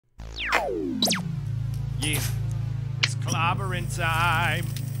Yeah, it's clobbering time.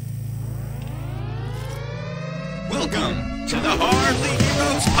 Welcome to the Hardly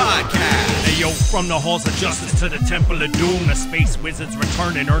Heroes Podcast. Hey yo, from the halls of justice to the temple of doom, the space wizards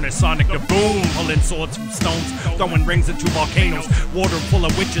return in earnest sonic the boom, pulling swords from stones, throwing rings into volcanoes, water full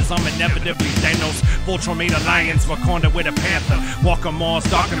of witches, I'm inevitably Thanos. Voltron made alliance, Wakanda with a panther, Walker Mars,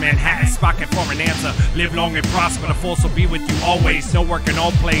 Darker Manhattan, Spocket for an answer. Live long and prosper, the force will be with you always. No work in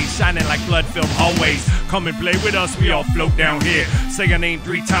all plays, shining like blood-filled hallways. Come and play with us, we all float down here. Say your name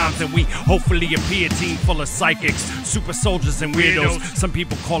 3 times and we hopefully appear. Team full of psychics, super soldiers and weirdos. Some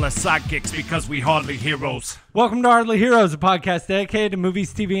people call us sidekicks because we hardly heroes. Welcome to Hardly Heroes, a podcast dedicated to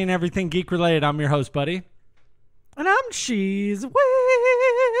movies, TV, and everything geek-related. I'm your host, Buddy. And I'm Cheese.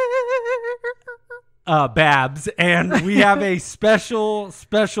 Babs. And we have a special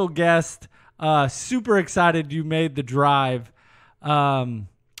guest. Super excited you made the drive. Won't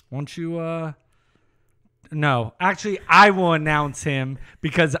you... No, actually, I will announce him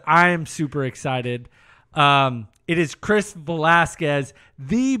because I am super excited. It is Chris Velazquez,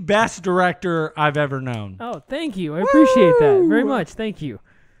 the best director I've ever known. Oh, thank you. I appreciate that very much. Thank you.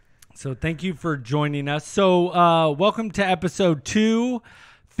 So thank you for joining us. So welcome to episode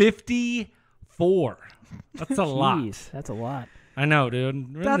 254. That's a lot. Jeez, that's a lot. I know,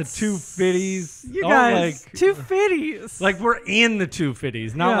 dude. We're in the 250s. You guys, 250s. Like we're in the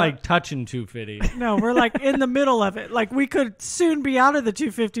 250s, not like touching 250. No, we're like in the middle of it. Like we could soon be out of the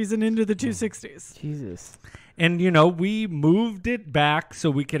 250s and into the 260s. Jesus. And, you know, we moved it back so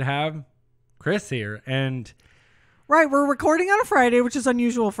we could have Chris here. And right, we're recording on a Friday, which is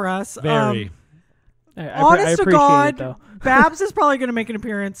unusual for us. Very. Honest to God, Babs is probably going to make an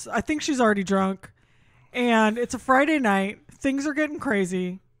appearance. I think she's already drunk. And it's a Friday night. Things are getting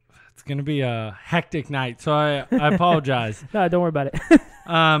crazy. It's going to be a hectic night, so I apologize. No, don't worry about it.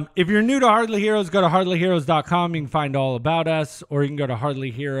 If you're new to Hardly Heroes, go to hardlyheroes.com. You can find all about us, or you can go to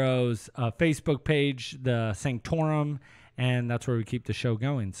Hardly Heroes Facebook page, the Sanctorum, and that's where we keep the show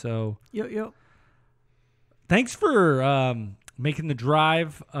going. So, Yep. Thanks for making the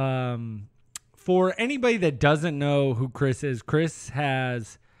drive. For anybody that doesn't know who Chris is, Chris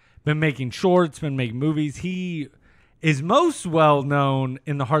has been making shorts, been making movies. He is most well known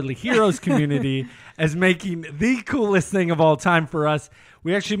in the Hardly Heroes community as making the coolest thing of all time for us.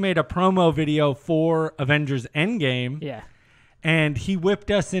 We actually made a promo video for Avengers Endgame. Yeah. And he whipped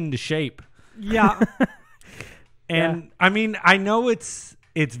us into shape. Yeah. And I mean, I know it's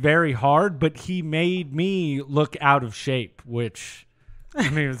very hard, but he made me look out of shape, which I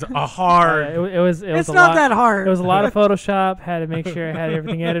mean, it was a hard. It was it's a not lot, that hard. It was a lot of Photoshop. Had to make sure I had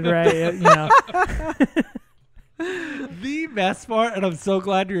everything edited right. You know. The best part, and I'm so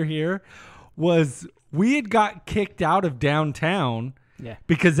glad you're here, was we had got kicked out of downtown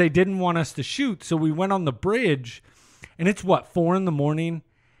because they didn't want us to shoot. So we went on the bridge, and it's 4 a.m.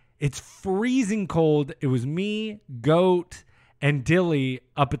 It's freezing cold. It was me, Goat, and Dilly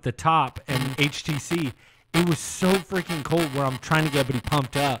up at the top, and HTC. It was so freaking cold where I'm trying to get everybody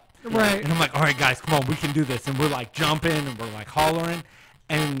pumped up. Right. And I'm like, all right, guys, come on, we can do this. And we're like jumping and we're like hollering.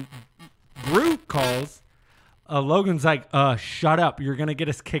 And Groot calls. Logan's like, shut up. You're going to get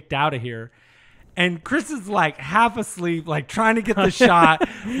us kicked out of here. And Chris is like half asleep, like trying to get the shot.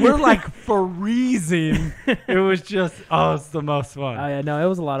 We're like freezing. It was just, it's the most fun. Oh, yeah, no, it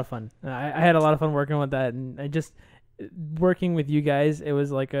was a lot of fun. I had a lot of fun working with that. And I just... working with you guys, it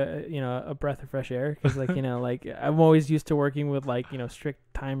was like a breath of fresh air because like I'm always used to working with strict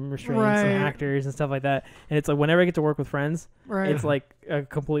time restraints and actors and stuff like that, and it's like whenever I get to work with friends, it's like a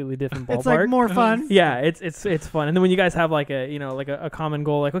completely different ballpark. It's like more fun. Yeah, it's fun. And then when you guys have like a common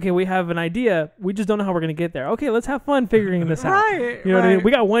goal, like okay, we have an idea, we just don't know how we're gonna get there. Okay, let's have fun figuring this out. Right. You know what I mean? We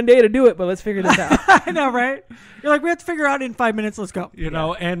got one day to do it, but let's figure this out. I know, right? You're like, we have to figure out in 5 minutes. Let's go. You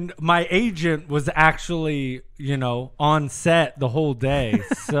know, and my agent was actually, on set the whole day.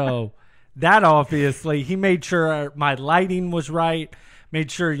 So that obviously, he made sure my lighting was right, made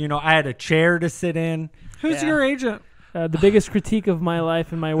sure, I had a chair to sit in. Who's your agent? The biggest critique of my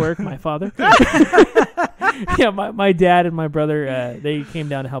life and my work, my father. Yeah, my dad and my brother, they came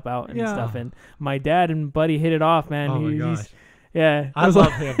down to help out and stuff. And my dad and Buddy hit it off, man. Oh, my gosh. I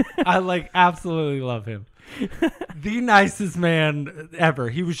love him. I absolutely love him. The nicest man ever.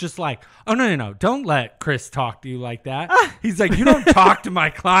 He was just like, oh, no. Don't let Chris talk to you like that. He's like, you don't talk to my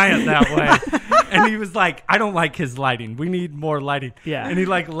client that way. And he was like, I don't like his lighting. We need more lighting. Yeah. And he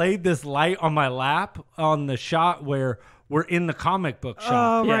like laid this light on my lap on the shot where we're in the comic book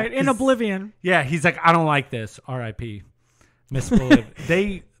shop. Oh, right. In Oblivion. Yeah. He's like, I don't like this. R.I.P. Miss Bolivia.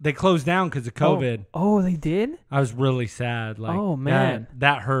 They closed down because of COVID. Oh, they did? I was really sad. Like, oh, man.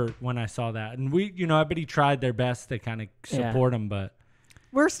 That hurt when I saw that. And I bet he tried their best to kind of support him, but.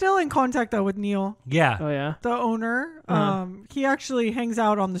 We're still in contact, though, with Neil. Yeah. Oh, yeah? The owner. He actually hangs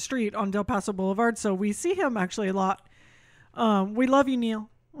out on the street on Del Paso Boulevard, so we see him actually a lot. We love you, Neil.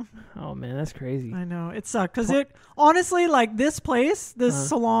 Oh, man, that's crazy. I know. It sucked. Because honestly, like, this place, this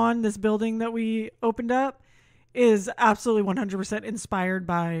salon, this building that we opened up is absolutely 100% inspired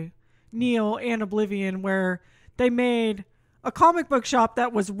by Neil and Oblivion, where they made a comic book shop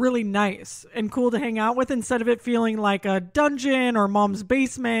that was really nice and cool to hang out with, instead of it feeling like a dungeon or mom's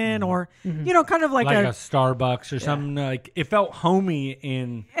basement or, kind of like a Starbucks or something. Like, it felt homey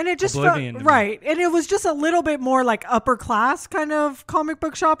in and it just Oblivion felt, right. And it was just a little bit more like upper class kind of comic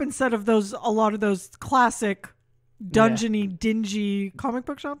book shop instead of a lot of those classic dungeony, dingy comic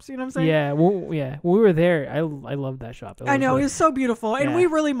book shops. You know what I'm saying? Yeah. When we were there, I loved that shop. I know. It was so beautiful. And we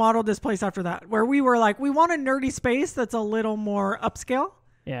really modeled this place after that, where we were like, we want a nerdy space that's a little more upscale.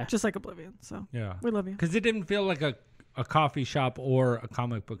 Yeah. Just like Oblivion. So we love you. Because it didn't feel like a coffee shop or a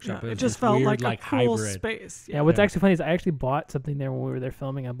comic book shop. It just felt weird, like a cool hybrid space. Yeah. What's actually funny is I actually bought something there when we were there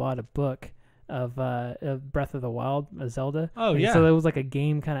filming. I bought a book of Breath of the Wild, Zelda. Oh, yeah. So it was like a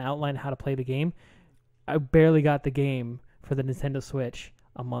game kind of outline how to play the game. I barely got the game for the Nintendo Switch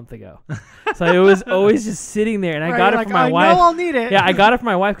a month ago. So it was always just sitting there, and I got it for my wife. I know I'll need it. Yeah, I got it for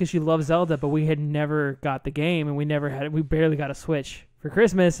my wife because she loves Zelda, but we had never got the game, and we barely got a Switch for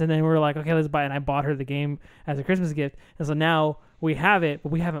Christmas, and then we were like, okay, let's buy it, and I bought her the game as a Christmas gift, and so now we have it,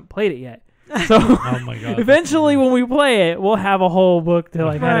 but we haven't played it yet. So oh my God, eventually when we play it, we'll have a whole book to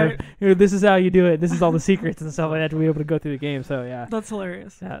like kind of, this is how you do it. This is all the secrets and stuff like that to be able to go through the game. So yeah. That's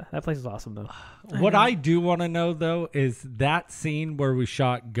hilarious. Yeah, that place is awesome though. What I do want to know though is that scene where we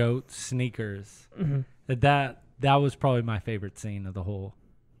shot Goat sneakers. Mm-hmm. That was probably my favorite scene of the whole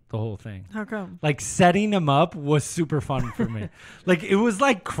thing. How come? Like, setting them up was super fun for me. Like, it was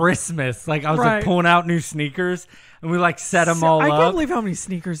like Christmas. Like, I was like pulling out new sneakers and we like set them all up. I can't believe how many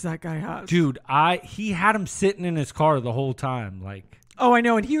sneakers that guy has. Dude, he had them sitting in his car the whole time. Like, oh, I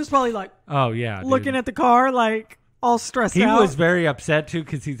know. And he was probably like, oh yeah, looking at the car, like all stressed out. He was very upset too,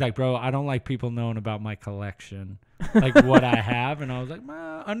 because he's like, bro, I don't like people knowing about my collection, like what I have. And I was like,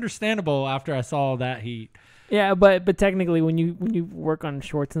 understandable after I saw all that heat. Yeah, but technically, when you work on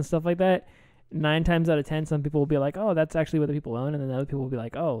shorts and stuff like that, 9 times out of 10, some people will be like, "Oh, that's actually what the people own," and then other people will be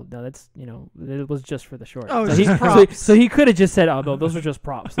like, "Oh, no, that's it was just for the short." Oh, so he could have just said, "Oh, those are just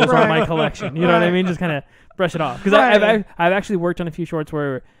props. Those are my collection." You know what I mean? Just kind of brush it off. Because I've actually worked on a few shorts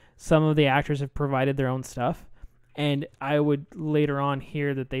where some of the actors have provided their own stuff, and I would later on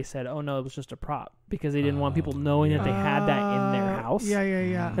hear that they said, "Oh no, it was just a prop," because they didn't want people knowing that they had that in their house. Yeah.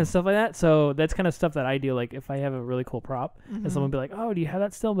 And stuff like that. So that's kind of stuff that I do. Like if I have a really cool prop and someone be like, "Oh, do you have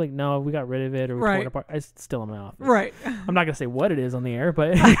that still?" I'm like, "No, we got rid of it or we tore it apart." I still am in my office. Right. I'm not gonna say what it is on the air,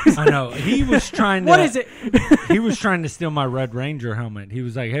 but I know he was trying to. What is it? He was trying to steal my Red Ranger helmet. He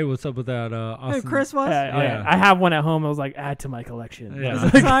was like, "Hey, what's up with that?" Awesome. Hey, Chris was. Yeah. I have one at home. I was like, add to my collection. Yeah.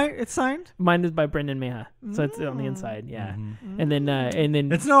 Is it signed? It's signed. Mine is by Brendan Meha, so it's on the inside. Yeah. Mm-hmm. And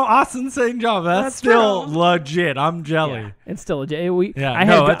then it's no Austin St. John. That's still legit. I'm jelly. Yeah, it's still legit. I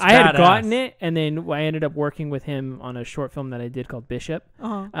had gotten it, and then I ended up working with him on a short film that I did called Bishop.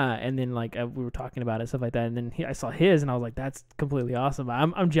 And then we were talking about it, stuff like that. And then I saw his, and I was like, "That's completely awesome."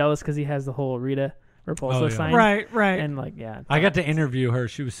 I'm jealous because he has the whole Rita Repulso sign. Right. And I got to interview her.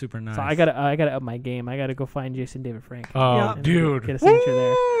 She was super nice. So I gotta up my game. I gotta go find Jason David Frank. Oh, dude, get a signature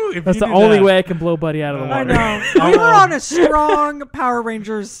there. That's the only way I can blow Buddy out of the water. I know. We were on a strong Power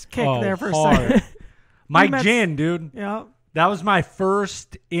Rangers kick there for a second. Mike Jin, dude. Yeah. That was my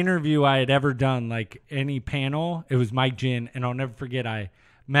first interview I had ever done, like any panel. It was Mike Jin, and I'll never forget I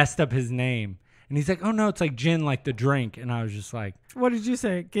messed up his name. And he's like, "Oh no, it's like gin, like the drink." And I was just like, "What did you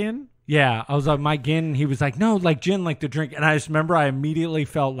say, gin?" Yeah, I was like, "Mike Gin." And he was like, "No, like gin, like the drink." And I just remember I immediately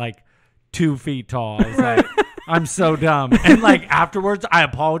felt like 2 feet tall. I was like, "I'm so dumb." And like afterwards, I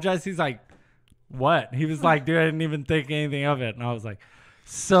apologized. He's like, "What?" He was like, "Dude, I didn't even think anything of it." And I was like,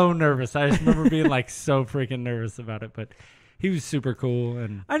 so nervous. I just remember being like so freaking nervous about it, but he was super cool.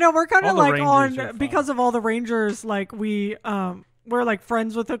 And I know we're kind of like on because of all the Rangers. Like we're like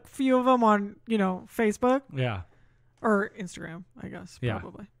friends with a few of them on Facebook, or Instagram, I guess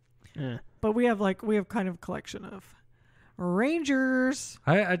probably. Yeah. But we have kind of a collection of Rangers.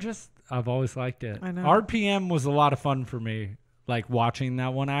 I've always liked it. I know. RPM was a lot of fun for me. Like watching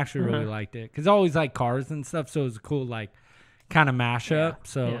that one, I actually really liked it because I always like cars and stuff, so it was a cool kind of mashup,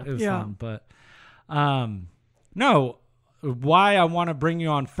 so it was fun. But no, why I want to bring you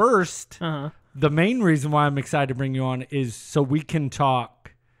on first the main reason why I'm excited to bring you on is so we can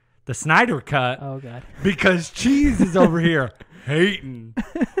talk the Snyder Cut. Oh, God. Because Cheese is over here hating.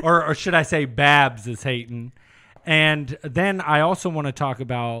 Or should I say Babs is hating. And then I also want to talk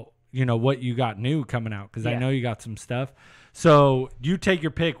about, what you got new coming out. Because I know you got some stuff. So you take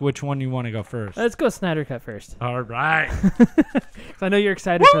your pick. Which one you want to go first? Let's go Snyder Cut first. All right. I know you're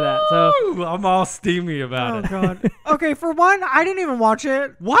excited for that. So I'm all steamy about it. Oh, God. Okay, for one, I didn't even watch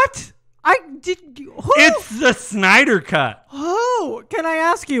it. What? I did. Who? It's the Snyder Cut. Who? Can I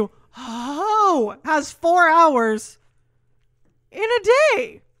ask you? Who has 4 hours in a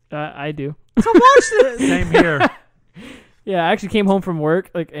day I do. to watch this? Same here. Yeah, I actually came home from work,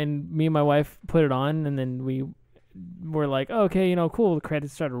 and me and my wife put it on, and then we were like, oh, okay, cool. The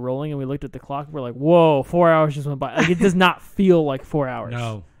credits started rolling, and we looked at the clock. We're like, whoa, 4 hours just went by. Like, it does not feel like 4 hours.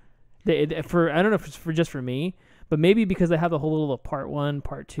 No. I don't know if it's just for me, but maybe because they have the whole little part 1,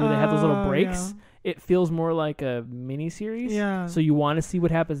 part 2, they have those little breaks. Yeah. It feels more like a mini series. Yeah. So you want to see what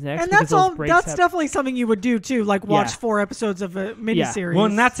happens next. And because those breaks that's definitely something you would do too, like watch 4 episodes of a miniseries. Well,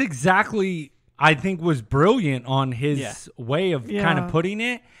 and that's exactly, I think, was brilliant on his way of kind of putting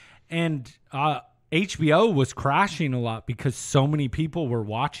it. And HBO was crashing a lot because so many people were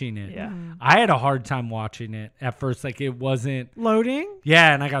watching it. Yeah. I had a hard time watching it at first. Like, it wasn't loading.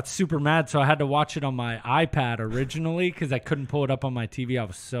 Yeah, and I got super mad, so I had to watch it on my iPad originally because I couldn't pull it up on my TV. I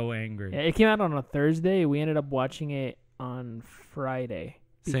was so angry. Yeah, it came out on a Thursday. We ended up watching it on Friday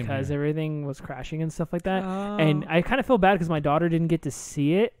because everything was crashing and stuff like that. Oh. And I kind of feel bad because my daughter didn't get to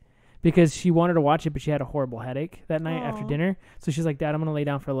see it because she wanted to watch it, but she had a horrible headache that night after dinner. So she's like, Dad, I'm going to lay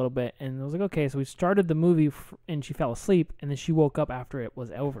down for a little bit. And I was like, okay. So we started the movie and she fell asleep, and then she woke up after it was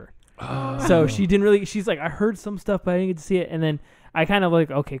over. Oh. So she didn't really, she's like, I heard some stuff, but I didn't get to see it. And then I kind of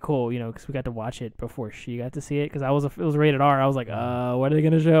like, okay, cool, because we got to watch it before she got to see it because it was rated R. I was like, what are they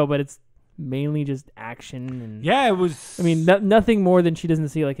going to show? But it's mainly just action. And it was. I mean, nothing more than she doesn't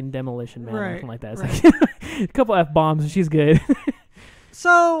see like in Demolition Man or anything like that. It's like a couple F-bombs and she's good.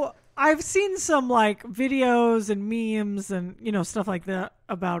 So I've seen some like videos and memes and stuff like that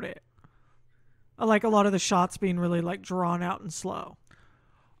about it. Like a lot of the shots being really like drawn out and slow.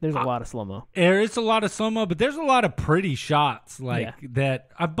 There's a lot of slow-mo. There is a lot of slow-mo, but there's a lot of pretty shots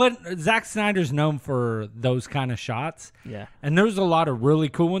that. But Zack Snyder's known for those kind of shots. Yeah. And there's a lot of really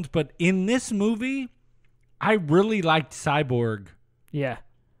cool ones. But in this movie, I really liked Cyborg. Yeah.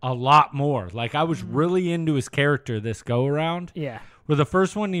 A lot more. Like, I was really into his character this go-around. Yeah. Where the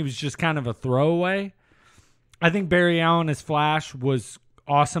first one, he was just kind of a throwaway. I think Barry Allen as Flash was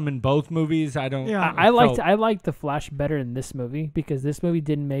awesome in both movies. I liked the Flash better in this movie because this movie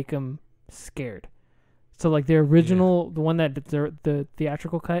didn't make him scared. So like the original, the one that the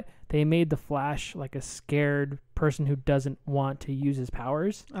theatrical cut, they made the Flash like a scared person who doesn't want to use his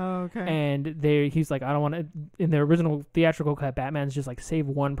powers. Oh, okay. And he's like, I don't want to. In the original theatrical cut, Batman's just like save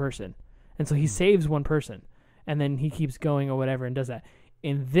one person, and so he saves one person, and then he keeps going or whatever and does that.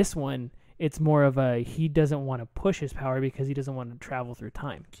 In this one, it's more of he doesn't want to push his power because he doesn't want to travel through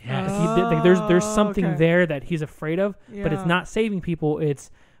time. Yes. There's something there that he's afraid of, but it's not saving people. It's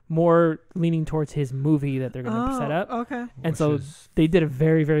more leaning towards his movie that they're going to set up. Okay. And so they did a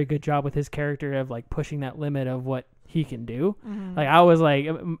very, very good job with his character of like pushing that limit of what he can do. Mm-hmm. Like I was like,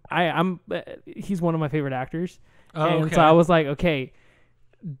 he's one of my favorite actors. And so I was like, okay,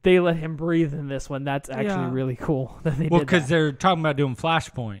 they let him breathe in this one. That's actually really cool that they did that. Well, because they're talking about doing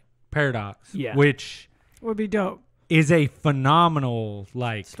Flashpoint Paradox, which would be dope. Is a phenomenal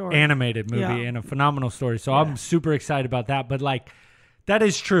story. Animated movie and a phenomenal story. So I'm super excited about that. But that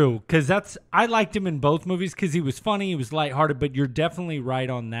is true because I liked him in both movies because he was funny, he was lighthearted. But you're definitely right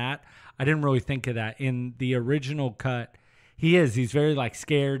on that. I didn't really think of that in the original cut. He's very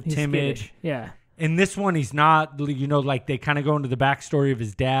scared, he's timid. Skittish. Yeah. In this one, he's not. They kind of go into the backstory of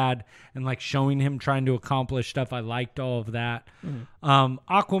his dad and showing him trying to accomplish stuff. I liked all of that.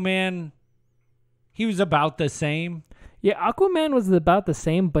 Aquaman, he was about the same. Yeah, Aquaman was about the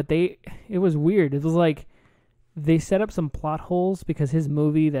same, but it was weird. It was like they set up some plot holes because his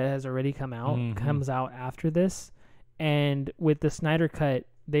movie that has already come out comes out after this, and with the Snyder Cut,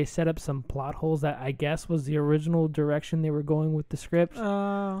 they set up some plot holes that I guess was the original direction they were going with the script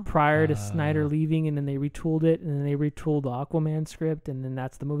prior to Snyder leaving, and then they retooled it, and then they retooled the Aquaman script, and then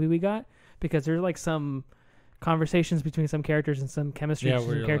that's the movie we got because there's some conversations between some characters and some chemistry between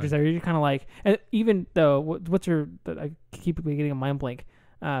some characters that are kind of and even though what's her, I keep getting a mind blank.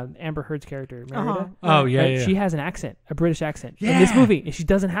 Amber Heard's character, Merida. Oh yeah, She has an accent, a British accent in this movie, and she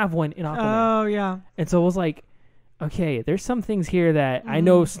doesn't have one in Aquaman. Oh yeah. And so it was like, okay, there's some things here that I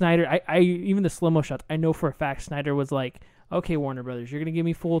know Snyder. I even the slow-mo shots, I know for a fact Snyder was like, okay, Warner Brothers, you're going to give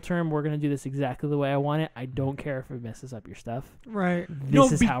me full term. We're going to do this exactly the way I want it. I don't care if it messes up your stuff. Right.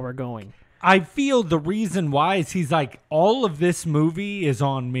 This is how we're going. I feel the reason why is he's like, all of this movie is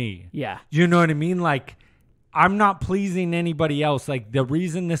on me. Yeah. You know what I mean? Like, I'm not pleasing anybody else. Like, the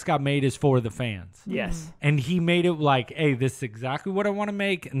reason this got made is for the fans. Yes. And he made it like, hey, this is exactly what I want to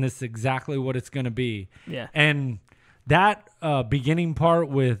make, and this is exactly what it's going to be. Yeah. And that beginning part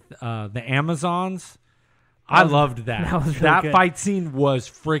with the Amazons, I loved that. That was really that good. fight scene was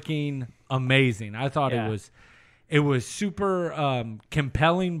freaking amazing. I thought it was super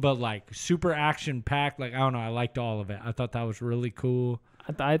compelling, but like super action packed. Like, I don't know, I liked all of it. I thought that was really cool.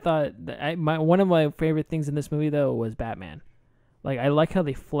 I thought one of my favorite things in this movie though was Batman. Like, I like how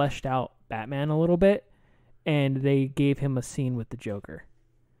they fleshed out Batman a little bit, and they gave him a scene with the Joker.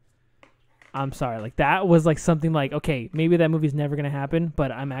 I'm sorry, like that was like something like, okay, maybe that movie's never gonna happen,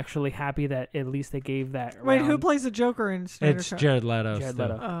 but I'm actually happy that at least they gave that. Wait, who plays the Joker in Snyder It's Cut? Jared Leto. Jared still.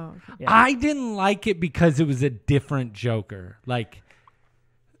 Leto. Oh, okay. Yeah. I didn't like it because it was a different Joker. Like,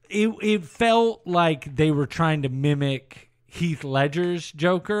 it felt like they were trying to mimic Heath Ledger's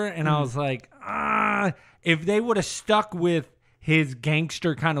Joker, and I was like, if they would have stuck with his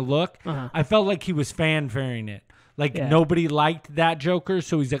gangster kind of look, I felt like he was fanfaring it. Like, nobody liked that Joker,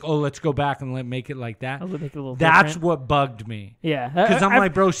 so he's like, oh, let's go back and make it like that. Make it a little That's different. what bugged me. Yeah. Because I'm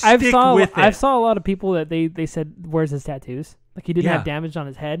like, bro, stick with it. I saw a lot of people that they said, where's his tattoos? Like, he didn't have damage on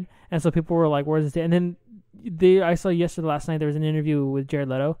his head, and so people were like, where's his and then I saw last night there was an interview with Jared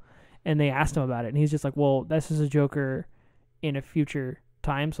Leto, and they asked him about it, and he's just like, well, this is a Joker in a future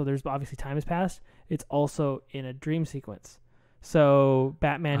time, so there's obviously time has passed. It's also in a dream sequence. So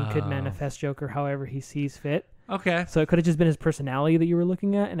Batman could manifest Joker however he sees fit. Okay. So it could have just been his personality that you were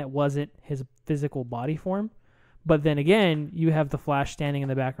looking at, and it wasn't his physical body form. But then again, you have the Flash standing in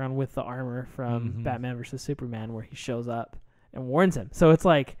the background with the armor from Batman vs. Superman, where he shows up and warns him. So it's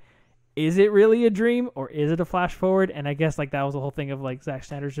like, is it really a dream or is it a flash forward? And I guess like that was the whole thing of like Zack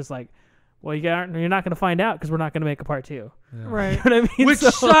Snyder's just like, well, you're not going to find out because we're not going to make a part 2. Yeah. Right. You know what I mean? Which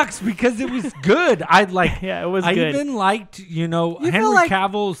sucks because it was good. I'd like. Yeah, it was I good. even liked, You Henry feel like-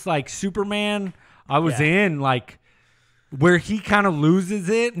 Cavill's like Superman. I was in like where he kind of loses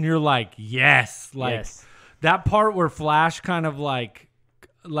it, and you're like, yes, like that part where Flash kind of like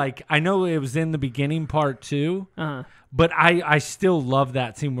I know it was in the beginning part too, but I still love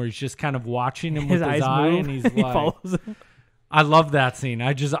that scene where he's just kind of watching him with his eye, move, and he's he like, follows him. I love that scene.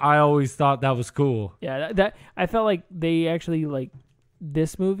 I always thought that was cool. Yeah, that I felt like they actually like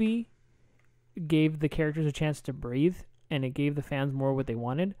this movie gave the characters a chance to breathe, and it gave the fans more what they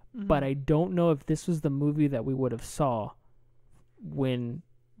wanted. But I don't know if this was the movie that we would have saw when,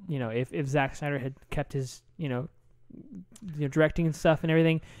 if Zack Snyder had kept his, directing and stuff and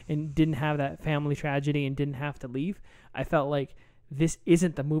everything, and didn't have that family tragedy and didn't have to leave. I felt like this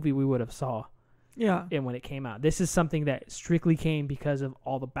isn't the movie we would have saw. Yeah. And when it came out, this is something that strictly came because of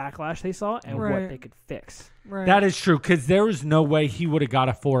all the backlash they saw and what they could fix. Right. That is true, because there was no way he would have got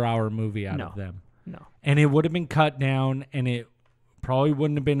a 4-hour movie out of them. No. And it would have been cut down, and it probably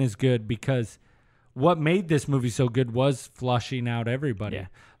wouldn't have been as good, because what made this movie so good was flushing out everybody. Yeah.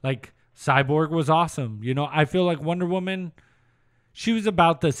 Like, Cyborg was awesome. I feel like Wonder Woman, she was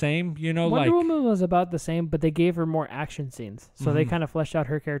about the same, Wonder Woman was about the same, but they gave her more action scenes. So they kind of fleshed out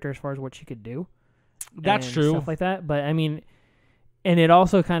her character as far as what she could do. That's and true. Stuff like that. But, I mean, and it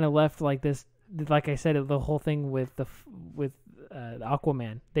also kind of left like this, like I said, the whole thing with the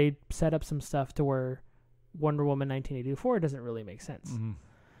Aquaman. They set up some stuff to where Wonder Woman 1984 doesn't really make sense. Mm-hmm.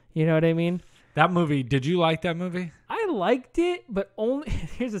 You know what I mean? That movie, did you like that movie? I liked it, but only...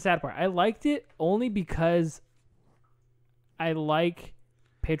 Here's the sad part. I liked it only because I like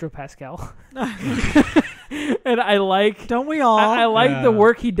Pedro Pascal. And I like... Don't we all? I like the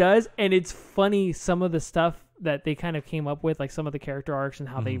work he does, and it's funny, some of the stuff that they kind of came up with, like some of the character arcs and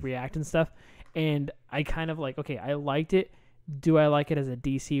how they react and stuff. And I kind of like, okay, I liked it. Do I like it as a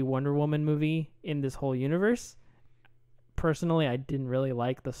DC Wonder Woman movie in this whole universe? Personally, I didn't really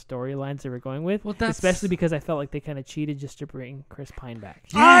like the storylines they were going with, especially because I felt like they kind of cheated just to bring Chris Pine back.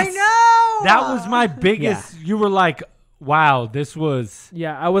 Yes! I know! That was my biggest... You were like... Wow, this was...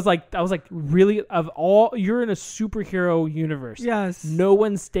 Yeah, I was like, really, of all... You're in a superhero universe. Yes. No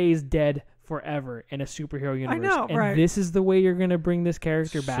one stays dead forever in a superhero universe. I know, and right. this is the way you're going to bring this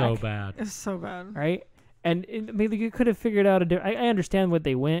character back. So bad. It's so bad. Right? And maybe you could have figured out I understand what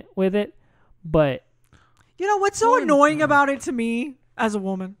they went with it, but... You know, what's so annoying about it to me as a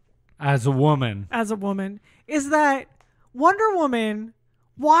woman, is that Wonder Woman,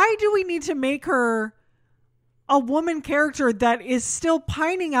 why do we need to make her a woman character that is still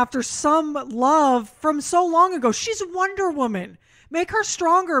pining after some love from so long ago. She's Wonder Woman. Make her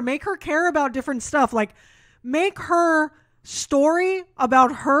stronger. Make her care about different stuff. Like, make her story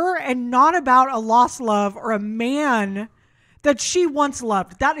about her and not about a lost love or a man that she once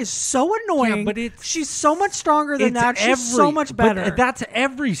loved. That is so annoying. Yeah, but she's so much stronger than that. She's so much better. But that's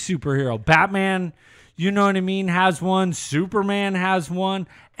every superhero. Batman, you know what I mean, has one. Superman has one.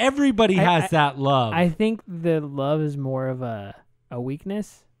 Everybody has that love. I think the love is more of a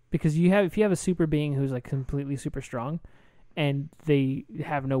weakness, because if you have a super being who's like completely super strong and they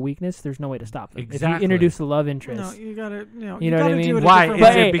have no weakness, there's no way to stop them. Exactly. If you introduce the love interest. No, you gotta, you know what I mean? do it Why? a Is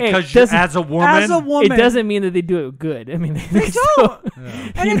different way. it because as a woman? As a woman. It doesn't mean that they do it good. I mean, They don't.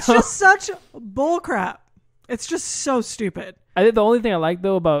 Yeah. And it's just such bullcrap. It's just so stupid. I think the only thing I like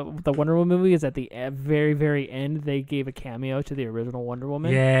though about the Wonder Woman movie is at the very, very end they gave a cameo to the original Wonder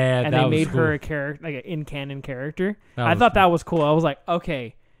Woman. Yeah, and that they was made cool. her a character, like an in-canon character. That I was thought cool. that was cool. I was like,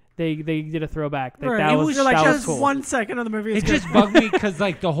 okay, they did a throwback. Like, Right. that It was was like that was just cool. 1 second of the movie. Is It good. just bugged me because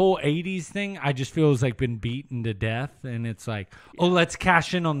like the whole 80s thing, I just feel has like been beaten to death, and it's like, oh, let's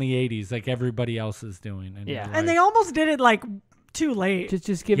cash in on the 80s like everybody else is doing. And Yeah. you're And like, they almost did it like too late.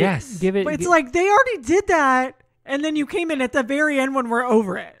 Just give Yes. it. But it's like they already did that, and then you came in at the very end when we're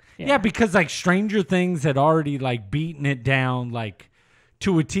over it. yeah, because like Stranger Things had already like beaten it down like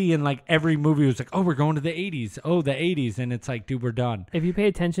to a T, and like every movie was like, oh, we're going to the 80s. Oh, the 80s. And it's like, dude, we're done. if you pay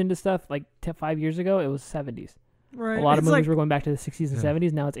attention to stuff like 5 years ago, it was 70s. Right. A lot of It's movies like, were going back to the 60s and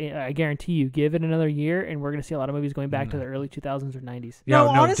 70s. Now it's, I guarantee you, give it another year, and we're going to see a lot of movies going back to the early 2000s or 90s. Yeah, No,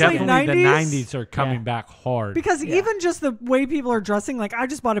 honestly, definitely the 90s 90s are coming Yeah. back hard. because even just the way people are dressing, like I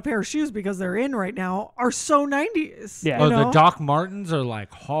just bought a pair of shoes because they're in right now, are so 90s. Yeah. Oh, you the know? Doc Martens are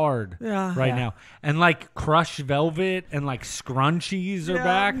like hard Yeah. right Yeah. now. And like crushed velvet and like scrunchies are Yeah,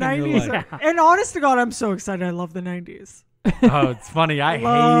 back. And 90s. you're like, And honest to God, I'm so excited. I love the 90s. oh, it's funny. I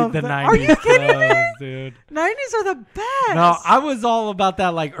Love hate the that. 90s Are you kidding me? clothes, dude. 90s are the best. No, I was all about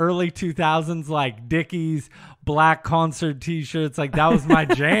that like early 2000s, like Dickies, black concert t-shirts. Like that was my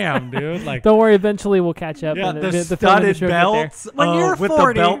jam, dude. Like, Don't worry, eventually we'll catch up. yeah, and the film industry studded will get there. belts When you're with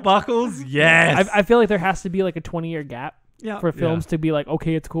 40. the belt buckles. Yes. I feel like there has to be like a 20-year gap yeah. for films to be like,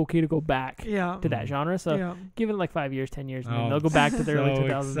 okay, it's cool, okay to go back Yeah. to that genre. So Yeah. give it like 5 years, 10 years, and Oh, then they'll go back to the early so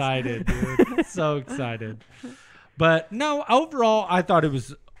 2000s. excited, dude. So excited. But no, overall, I thought it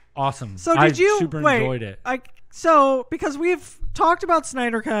was awesome. So I did you super wait? enjoyed it. So because we've talked about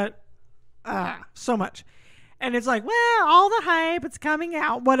Snyder Cut so much, and it's like, well, all the hype, it's coming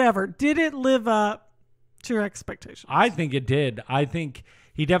out, whatever. Did it live up to your expectations? I think it did. I think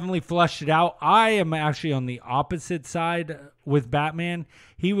he definitely fleshed it out. I am actually on the opposite side with Batman.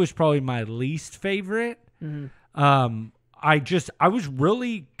 He was probably my least favorite. I was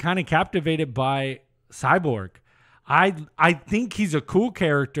really kind of captivated by Cyborg. I think he's a cool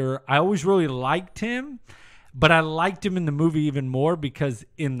character. I always really liked him, but I liked him in the movie even more because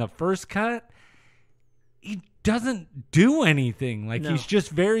in the first cut, he doesn't do anything. Like No. he's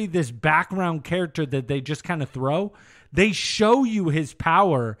just very this background character that they just kind of throw. They show you his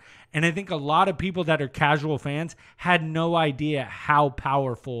power, and I think a lot of people that are casual fans had no idea how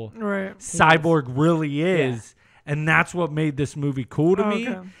powerful Right. Cyborg really is. And that's what made this movie cool to me,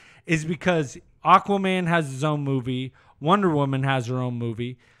 Okay. is because Aquaman has his own movie, Wonder Woman has her own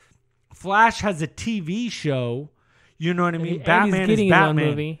movie, Flash has a TV show. You know what I mean? And Batman he's getting is his own Batman.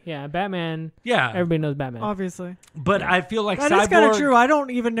 movie. Yeah, Batman. Yeah, Everybody knows Batman. Obviously, but I feel like that Cyborg is kind of true. I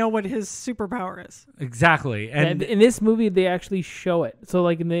don't even know what his superpower is. exactly, and in this movie, they actually show it. So,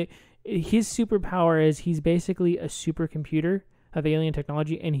 like his superpower is he's basically a supercomputer of alien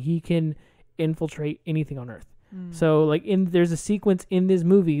technology, and he can infiltrate anything on Earth. So, like, there's a sequence in this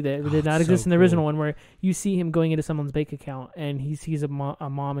movie that did not so exist in the original cool. one where you see him going into someone's bank account, and he sees a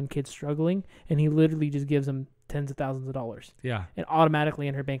mom and kid struggling, and he literally just gives them tens of thousands of dollars, yeah. and automatically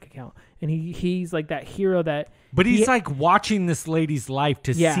in her bank account. And he's like that hero that. But he's like watching this lady's life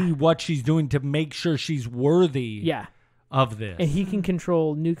to Yeah. see what she's doing to make sure she's worthy Yeah. of this. And he can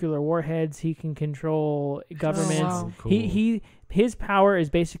control nuclear warheads. He can control governments. wow. Cool. His power is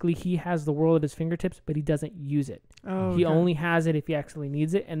basically he has the world at his fingertips, but he doesn't use it. Oh, He okay. only has it if he actually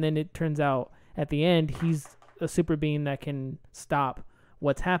needs it. And then it turns out at the end he's a super being that can stop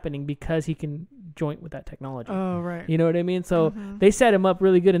what's happening because he can joint with that technology. Oh, right. You know what I mean? So they set him up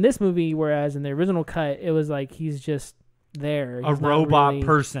really good in this movie, whereas in the original cut it was like he's just there. a He's not robot really-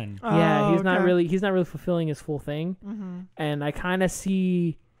 person. Yeah, Oh, he's not okay. really fulfilling his full thing. And I kind of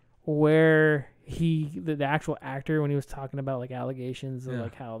see where the actual actor, when he was talking about like allegations of Yeah.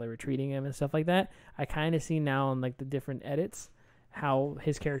 like how they were treating him and stuff like that, I kind of see now in like the different edits how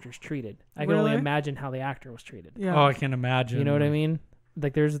his character's treated. I can only imagine how the actor was treated. Yeah. Oh, I can imagine. You know what I mean?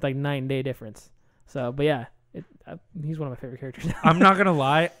 Like there's like 9-day difference. So, but yeah, he's one of my favorite characters. I'm not gonna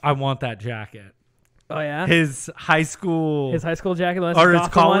lie. I want that jacket. Oh yeah, his high school jacket, or his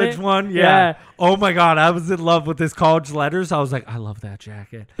college one. Yeah. Oh my god, I was in love with his college letters. I was like, I love that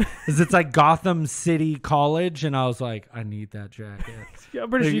jacket because it's like Gotham City College, and I was like, I need that jacket. Yeah, I'm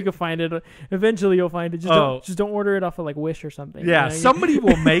pretty sure you can find it. Eventually, you'll find it. Just don't order it off of like Wish or something. Yeah, you know? somebody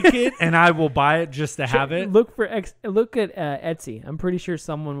will make it, and I will buy it just to have it. Look at Etsy. I'm pretty sure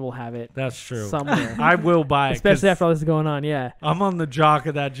someone will have it. That's true. Somewhere. I will buy it, especially after all this is going on. Yeah, I'm on the jock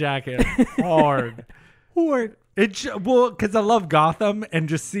of that jacket hard. Because I love Gotham, and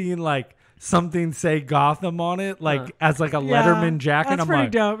just seeing like something say Gotham on it, like as like a Letterman jacket. That's pretty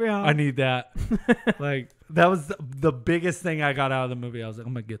dope. Yeah, I need that. Like that was the biggest thing I got out of the movie. I was like,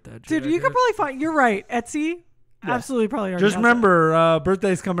 I'm gonna get that jacket. Dude, you could probably find. You're right, Etsy. Yeah. Absolutely, probably. Just remember,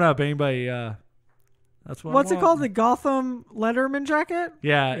 birthday's coming up. Anybody? That's what. What's it called? The Gotham Letterman jacket?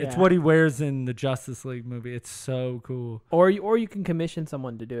 Yeah, it's what he wears in the Justice League movie. It's so cool. Or you can commission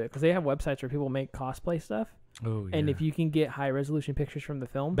someone to do it because they have websites where people make cosplay stuff. Oh yeah. And if you can get high resolution pictures from the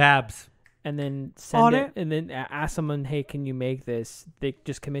film, Babs, and then send it, and then ask someone, hey, can you make this? They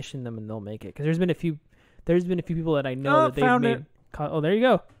just commission them and they'll make it. Because there's been a few people that I know that they've made. Oh, there you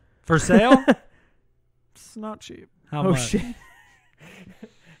go. For sale? It's not cheap. How much? Shit.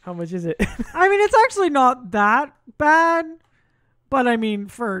 How much is it? I mean, it's actually not that bad, but I mean,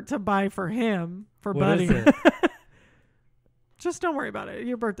 to buy for him, for Buddy. What is it? Just don't worry about it.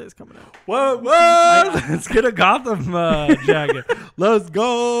 Your birthday's coming up. What? Let's get a Gotham jacket. Let's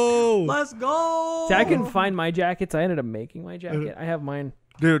go. Let's go. See, I can find my jackets. I ended up making my jacket. I have mine.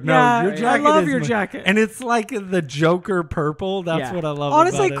 Dude, no, your jacket. I love your jacket. And it's like the Joker purple. That's what I love.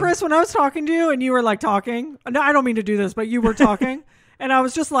 Honestly, about Chris, when I was talking to you and you were like talking, no, I don't mean to do this, but you were talking. And I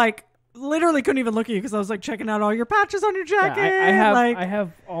was just like, literally couldn't even look at you because I was like checking out all your patches on your jacket. Yeah, I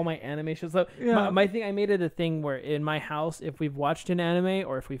have all my animations. So my thing, I made it a thing where in my house, if we've watched an anime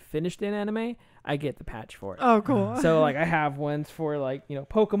or if we've finished an anime, I get the patch for it. Oh, cool. So like I have ones for like,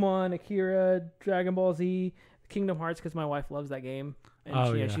 Pokemon, Akira, Dragon Ball Z, Kingdom Hearts because my wife loves that game.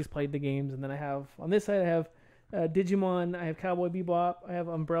 And she's played the games. And then I have, on this side, I have Digimon, I have Cowboy Bebop, I have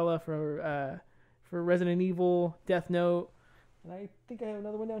Umbrella for Resident Evil, Death Note. And I think I have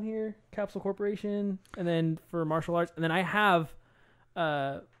another one down here, Capsule Corporation, and then for martial arts. And then I have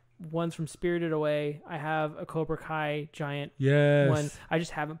ones from Spirited Away. I have a Cobra Kai giant one. I just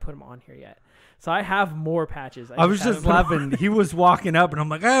haven't put them on here yet. So I have more patches. I was just laughing. He was walking up, and I'm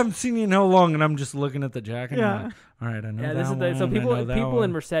like, I haven't seen you in how long? And I'm just looking at the jacket. Yeah. I'm like, all right, I know that one. So people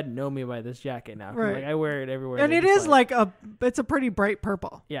in Merced know me by this jacket now. Right. Like I wear it everywhere. And it is it's a pretty bright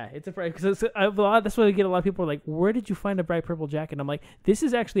purple. Yeah, it's a bright, because that's why I get a lot of people are like, where did you find a bright purple jacket? And I'm like, this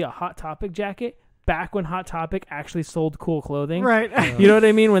is actually a Hot Topic jacket. Back when Hot Topic actually sold cool clothing. Right. You know what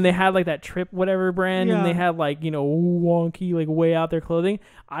I mean? When they had like that Trip whatever brand and they had like, wonky, like way out there clothing.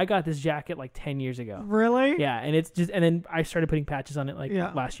 I got this jacket like 10 years ago. Really? Yeah. And and then I started putting patches on it like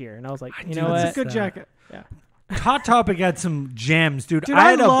last year. And I was like, you know what? It's a good jacket. Yeah. Hot Topic had some gems, dude.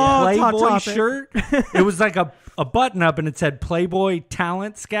 I had a Playboy shirt. It was like a button up and it said Playboy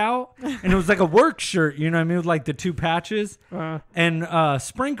Talent Scout. And it was like a work shirt, you know what I mean? With like the two patches. And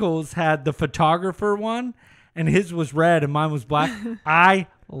Sprinkles had the photographer one. And his was red and mine was black. I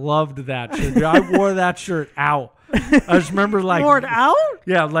loved that shirt. Dude. I wore that shirt out. I just remember like... Wore it out?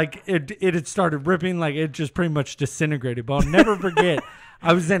 Yeah, like it had started ripping. Like it just pretty much disintegrated. But I'll never forget...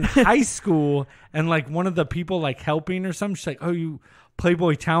 I was in high school and like one of the people like helping or something, she's like, oh, you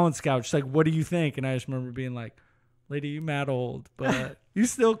Playboy Talent Scout. She's like, what do you think? And I just remember being like, lady, you mad old, but you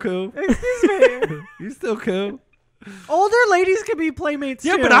still cool. Excuse me. You still cool. Older ladies can be playmates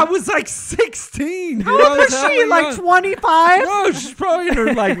too. but I was like 16. How old was she? Like 25? No, she's probably in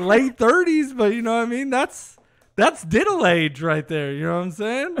her like late 30s, but you know what I mean? That's diddle age right there. You know what I'm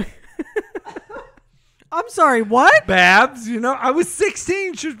saying? I'm sorry, what? Babs, I was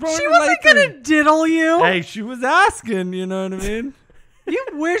 16. She was probably She wasn't going to diddle you. Hey, she was asking, you know what I mean? You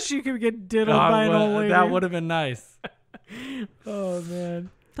wish you could get diddled by an old lady. That would have been nice. Oh, man.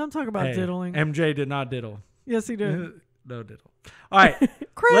 Don't talk about diddling. MJ did not diddle. Yes, he did. No diddle. All right.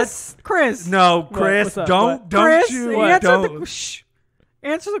 Chris. No, Chris, don't Chris, you.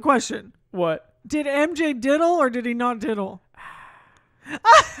 Answer the question. What? Did MJ diddle or did he not diddle?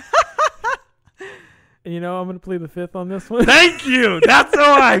 I'm going to plead the fifth on this one. Thank you. That's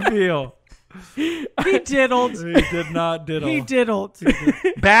how I feel. He diddled. He did not diddle. He diddled.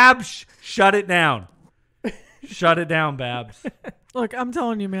 Babs, shut it down. Shut it down, Babs. Look, I'm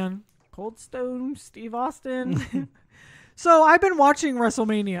telling you, man. Cold Stone, Steve Austin. So I've been watching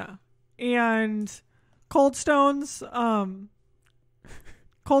WrestleMania, and Cold Stone's move,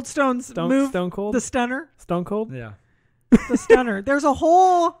 Stone Cold? the stunner. Stone Cold? Yeah. The stunner. There's a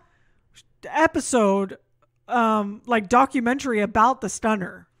whole episode, like documentary about the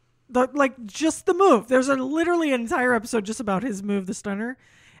stunner. Just the move. There's literally an entire episode just about his move, the stunner.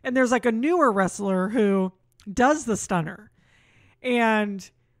 And there's like a newer wrestler who does the stunner. And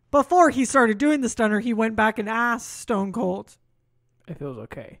before he started doing the stunner, he went back and asked Stone Cold if it was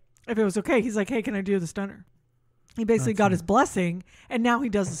okay. He's like, hey, can I do the stunner? He basically got his blessing, and now he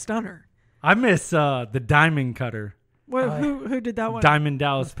does the stunner. I miss the Diamond Cutter. Who did that one? Diamond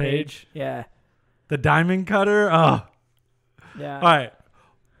Dallas Page. Yeah. The Diamond Cutter. Oh. Yeah. All right.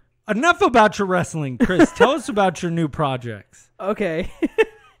 Enough about your wrestling, Chris. Tell us about your new projects. Okay.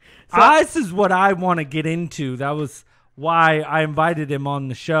 This is what I want to get into. That was why I invited him on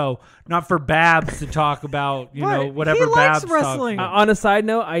the show, not for Babs to talk about, whatever he likes Babs wrestling. On a side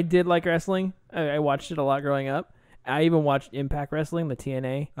note, I did like wrestling. I watched it a lot growing up. I even watched Impact Wrestling, the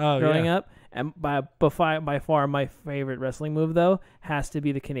TNA, growing up. And by far, my favorite wrestling move, though, has to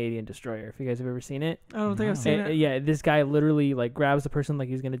be the Canadian Destroyer. If you guys have ever seen it. I don't think I've seen it. Yeah, this guy literally grabs the person like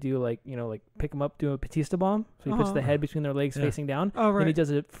he's going to do pick him up, do a Batista bomb. So he puts the head between their legs facing down. Oh, right. And he does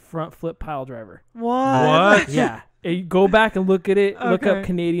a front flip pile driver. What? Yeah. Go back and look at it. Okay. Look up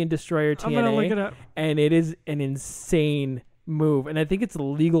Canadian Destroyer TNA. I'm going to look it up. And it is an insane move. And I think it's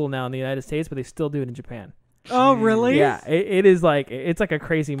illegal now in the United States, but they still do it in Japan. Oh, really? Yeah, it is it's like a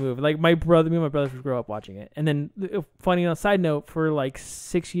crazy move. Like me and my brothers would grow up watching it. And then, funny side note, for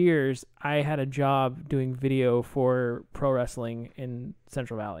 6 years, I had a job doing video for pro wrestling in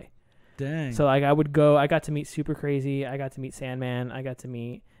Central Valley. Dang. So I got to meet Super Crazy. I got to meet Sandman. I got to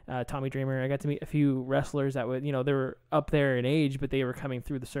meet Tommy Dreamer. I got to meet a few wrestlers that would, they were up there in age, but they were coming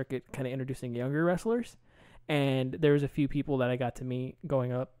through the circuit, kind of introducing younger wrestlers. And there was a few people that I got to meet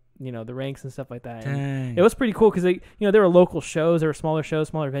going up, the ranks and stuff like that. And it was pretty cool because there were local shows, there were smaller shows,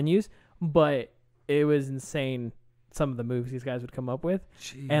 smaller venues, but it was insane. Some of the moves these guys would come up with.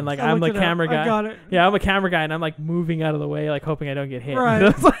 Jeez. And I'm the camera guy. I got it. Yeah, I'm a camera guy, and I'm moving out of the way, hoping I don't get hit. Right.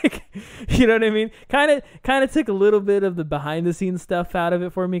 So it's you know what I mean? Kind of took a little bit of the behind the scenes stuff out of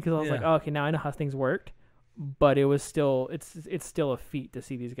it for me because I was like, oh, okay, now I know how things worked. But it was still, it's still a feat to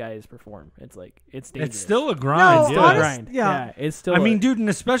see these guys perform. It's dangerous. It's still a grind. No, yeah. Yeah, it's still. I mean, dude, and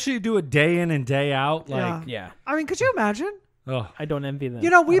especially do it day in and day out. Yeah. I mean, could you imagine? Oh, I don't envy them.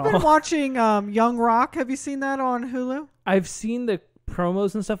 We've been watching Young Rock. Have you seen that on Hulu? I've seen the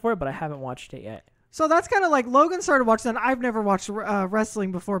promos and stuff for it, but I haven't watched it yet. So that's kind of Logan started watching that. I've never watched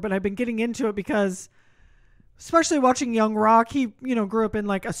wrestling before, but I've been getting into it because, especially watching Young Rock, he grew up in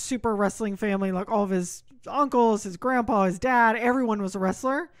a super wrestling family. All of his uncles, his grandpa, his dad, everyone was a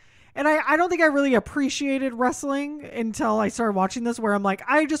wrestler. And I don't think I really appreciated wrestling until I started watching this, where I'm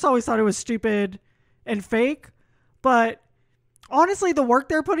I just always thought it was stupid and fake. But honestly, the work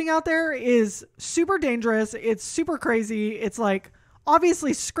they're putting out there is super dangerous. It's super crazy. It's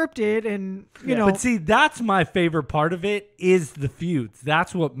obviously scripted and, you know. But see, that's my favorite part of it is the feuds.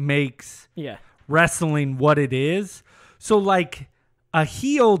 That's what makes wrestling what it is. So a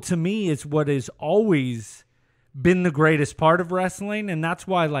heel to me is what has always been the greatest part of wrestling. And that's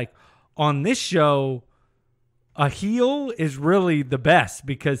why on this show, a heel is really the best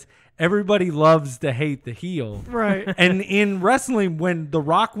because everybody loves to hate the heel. Right. And in wrestling, when The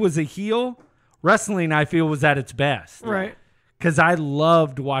Rock was a heel, wrestling, I feel, was at its best. Right. Because I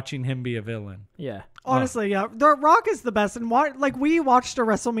loved watching him be a villain. Yeah. Honestly, yeah. The Rock is the best. And we watched a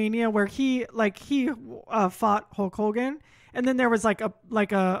WrestleMania where he fought Hulk Hogan. And then there was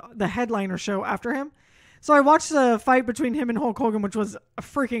the headliner show after him. So I watched the fight between him and Hulk Hogan, which was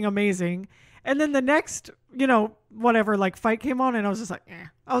freaking amazing. And then the next, fight came on, and I was just eh.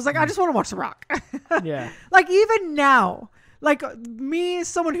 I was I just want to watch The Rock. Yeah. Even now, me,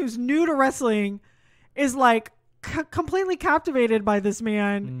 someone who's new to wrestling, is completely captivated by this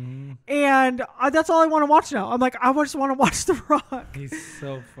man, and that's all I want to watch now. I'm I just want to watch The Rock. He's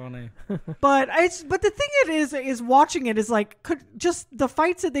so funny. But the thing is watching it is just the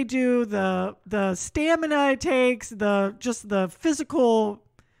fights that they do, the stamina it takes, the physical,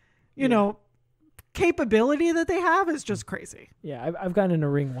 capability that they have is just crazy. Yeah, I've gotten in a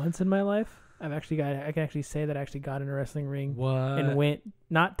ring once in my life. I can actually say that I actually got in a wrestling ring. What? And went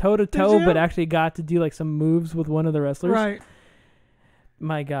not toe to toe, but actually got to do some moves with one of the wrestlers. Right.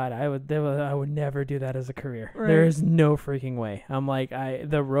 My God, I would never do that as a career. Right. There is no freaking way. I'm like,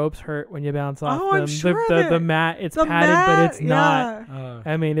 the ropes hurt when you bounce off Oh, them. I'm sure The mat, it's padded, but it's not.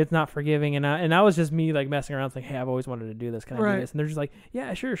 I mean, it's not forgiving. And that was just me like messing around. It's like, hey, I've always wanted to do this. Can I do this? And they're just like,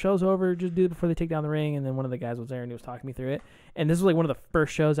 yeah, sure. Show's over. Just do it before they take down the ring. And then one of the guys was there and he was talking me through it. And this was like one of the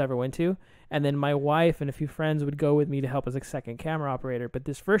first shows I ever went to. And then my wife and a few friends would go with me to help as a second camera operator. But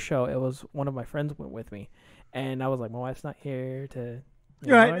this first show, it was one of my friends went with me. And I was like, my wife's not here to...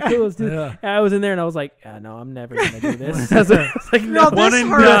 Right. I was in there and I was like, yeah, no, I'm never going to do this. I was like, no, one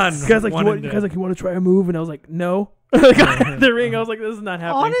and done. Guys, like, you want to try a move? And I was like, no. The ring, I was like, this is not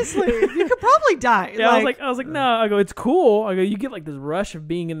happening. Honestly, you could probably die. Yeah, I was like, no. I go, it's cool. I go, you get like this rush of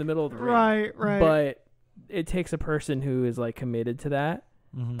being in the middle of the ring. Right. But it takes a person who is like committed to that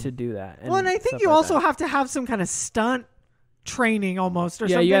to do that. And I think you also have to have some kind of stunt training almost or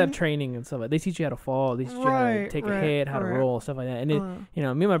something. You gotta have training and stuff like that. They teach you how to fall, they teach you how to take a hit, how to roll, stuff like that. And it, me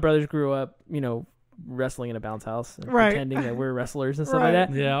and my brothers grew up, wrestling in a bounce house and pretending that we're wrestlers and stuff like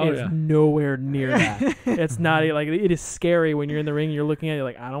that. It's nowhere near that. It's not like, it is scary when you're in the ring, you're looking at it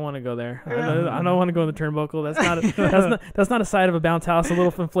like, I don't want to go there. I don't want to go in the turnbuckle. That's not a side of a bounce house, a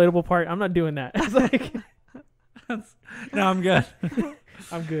little inflatable part. I'm not doing that. It's like no, I'm good.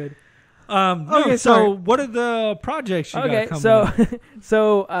 I'm good. So what are the projects you got coming up?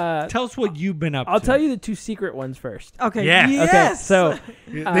 So tell us what you've been up to. I'll tell you the two secret ones first. Okay. Yes. Okay. So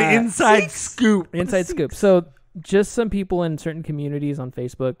the inside scoop. Inside scoop. So just some people in certain communities on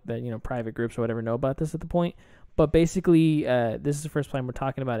Facebook that, private groups or whatever know about this at the point. But basically, this is the first time we're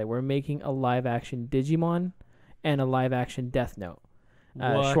talking about it. We're making a live action Digimon and a live action Death Note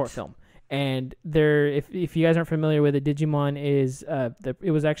short film. And if you guys aren't familiar with it, Digimon is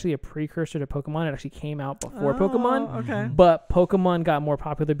it was actually a precursor to Pokemon. It actually came out before Pokemon. Okay. But Pokemon got more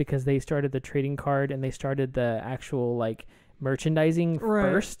popular because they started the trading card and they started the actual like merchandising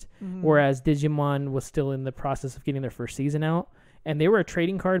first, whereas Digimon was still in the process of getting their first season out. And they were a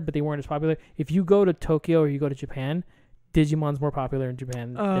trading card, but they weren't as popular. If you go to Tokyo or you go to Japan, Digimon's more popular in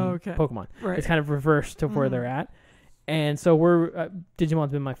Japan than Pokemon. Right. It's kind of reversed to where they're at. And so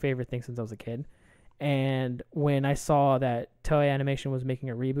Digimon's been my favorite thing since I was a kid. And when I saw that Toei Animation was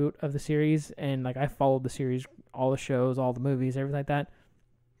making a reboot of the series, and like I followed the series, all the shows, all the movies, everything like that,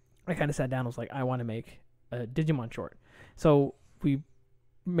 I kind of sat down and was like, I want to make a Digimon short. So we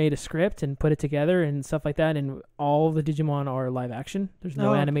made a script and put it together and stuff like that, and all the Digimon are live action. There's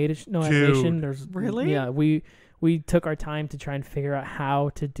no animation. There's really? Yeah, we took our time to try and figure out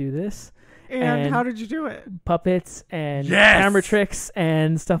how to do this. And how did you do it? Puppets and camera tricks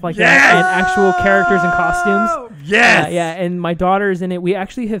and stuff like that, and actual characters and costumes. Yes. And my daughter's in it. We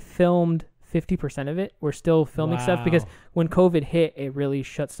actually have filmed 50% of it. We're still filming stuff because when COVID hit, it really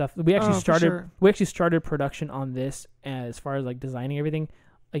shut stuff. We actually started production on this as far as like designing everything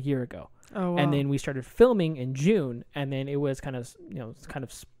a year ago. Oh, wow. And then we started filming in June, and then it was kind of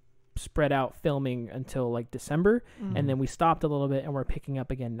spread out filming until like December, and then we stopped a little bit and we're picking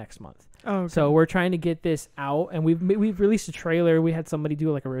up again next month. So we're trying to get this out, and we've released a trailer. We had somebody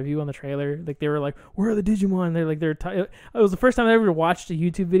do like a review on the trailer. Like they were like, where are the Digimon? They're like, it was the first time I ever watched a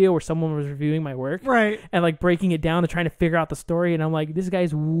YouTube video where someone was reviewing my work, right, and like breaking it down and trying to figure out the story. And I'm like, this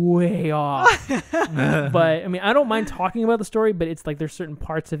guy's way off. But I mean, I don't mind talking about the story, but it's like there's certain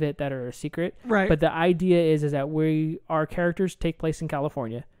parts of it that are a secret, right? But the idea is that our characters take place in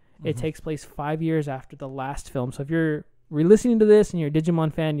California. It takes place 5 years after the last film. So if you're listening to this and you're a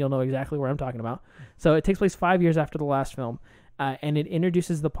Digimon fan, you'll know exactly what I'm talking about. So it takes place 5 years after the last film, and it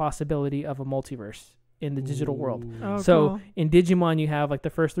introduces the possibility of a multiverse in the digital world. So cool. In Digimon, you have like the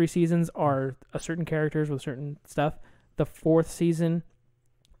first 3 seasons are certain characters with certain stuff. The 4th season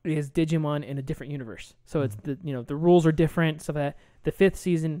is Digimon in a different universe. So it's the rules are different. So that the 5th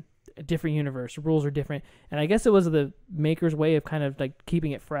season, a different universe, rules are different, and I guess it was the maker's way of kind of like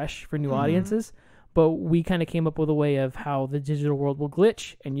keeping it fresh for new audiences. But we kind of came up with a way of how the digital world will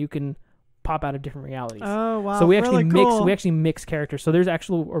glitch and you can pop out of different realities. Oh wow! So we actually cool. mix characters. So there's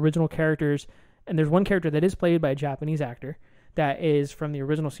actual original characters, and there's one character that is played by a Japanese actor that is from the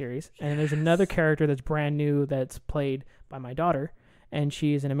original series, and there's another character that's brand new that's played by my daughter, and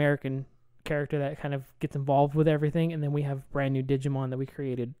she is an American character that kind of gets involved with everything. And then we have brand new Digimon that we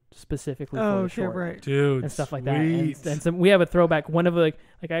created specifically for the short, right, dude, and stuff like that. And so we have a throwback. One of I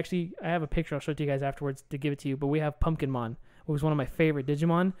have a picture. I'll show it to you guys afterwards to give it to you. But we have Pumpkinmon, who was one of my favorite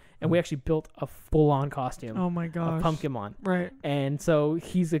Digimon, and we actually built a full-on costume. Oh my gosh, of Pumpkinmon, right? And so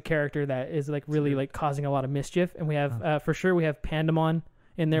he's a character that is like really like causing a lot of mischief. And we have for sure we have Pandamon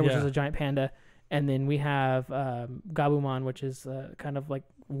in there, which is a giant panda. And then we have Gabumon, which is kind of like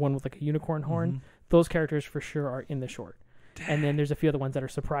one with like a unicorn horn. Those characters for sure are in the short. And then there's a few other ones that are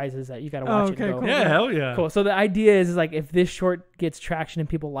surprises that you got to watch it and go, cool. Yeah, hell yeah. cool. So the idea is like if this short gets traction and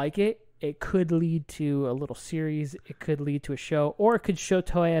people like it, it could lead to a little series. It could lead to a show, or it could show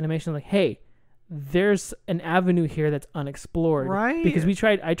Toei Animation like, hey, there's an avenue here that's unexplored. Right. Because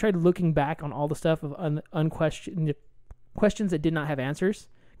I tried looking back on all the stuff of unquestioned questions that did not have answers,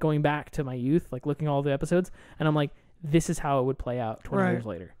 going back to my youth, like looking at all the episodes, and I'm like, this is how it would play out 20 years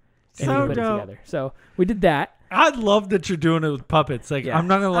later. And So we put it dope. together. So we did that. I love that you're doing it with puppets. Like, Yeah. I'm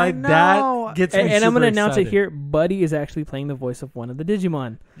not gonna lie, I know. that gets me And I'm super going to announce it excited. here. Buddy is actually playing the voice of one of the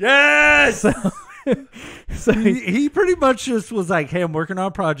Digimon. Yes. So he pretty much just was like, "Hey, I'm working on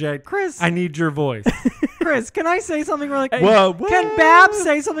a project. Chris. I need your voice." Chris, can I say something really quick? Whoa, Can Babs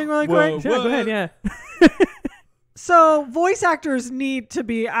say something really quick? yeah, go ahead. Yeah. So voice actors need to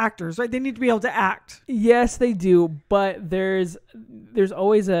be actors, right? They need to be able to act. Yes, they do, but there's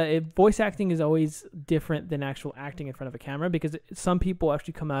always voice acting is always different than actual acting in front of a camera because some people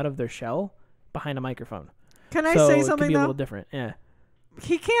actually come out of their shell behind a microphone. Can I So say it could something be a though? little different. Yeah,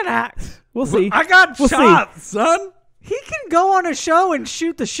 He can't act. we'll see. I got We'll see. shots, son. He can go on a show and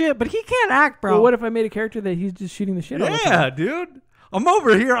shoot the shit, but he can't act, bro. Well, what if I made a character that he's just shooting the shit all the time? Yeah, dude. I'm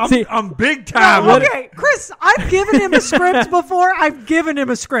over here. See- I'm big time. No, okay, Chris, I've given him a script before. I've given him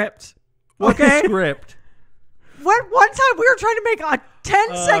a script. Okay? Script. One time we were trying to make a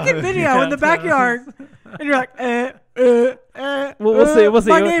 10-second video yeah, in the backyard, and you're like, We'll see. We'll see.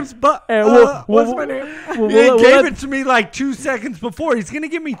 My name's What's my name? He gave it to me like 2 seconds before. He's gonna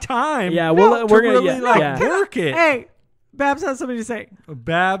give me time. Yeah, to we're gonna really like yeah. work it. Hey, Babs has something to say.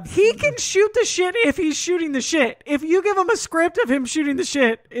 Babs. He can shoot the shit if he's shooting the shit. If you give him a script of him shooting the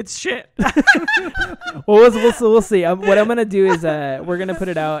shit, it's shit. Well, we'll see. What I'm gonna do is we're gonna put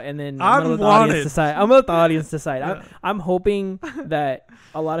it out, and then I'm gonna let the audience decide. I'm gonna let the audience decide. I'm hoping that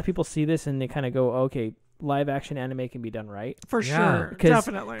a lot of people see this and they kind of go, okay, live action anime can be done right. For Yeah. sure.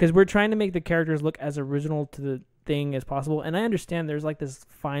 Definitely. Because we're trying to make the characters look as original to the thing as possible, and I understand there's like this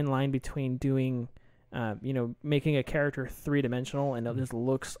fine line between doing, making a character 3-dimensional and it just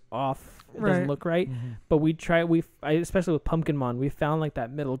looks off. It doesn't Right. look right. But especially with Pumpkinmon, we found like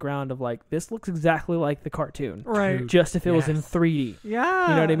that middle ground of like, this looks exactly like the cartoon. Right. Just if it was in 3D. Yeah.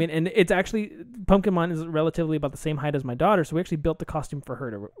 You know what I mean? And it's actually, Pumpkinmon is relatively about the same height as my daughter, so we actually built the costume for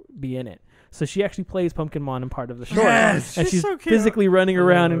her to be in it. So she actually plays Pumpkinmon in part of the short. Yes. And She's she's so cute. physically running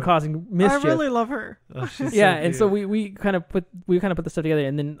around and causing I mischief. really love her. Oh, she's Yeah, so and so cute. we kind of put the stuff together,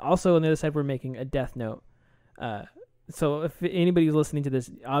 and then also on the other side we're making a Death Note. So if anybody's listening to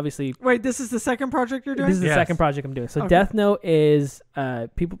this, obviously Wait, this is the second project you're doing? this is the Yes. second project I'm doing. So Okay. Death Note is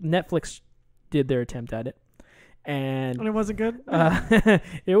Netflix did their attempt at it, And and it wasn't good?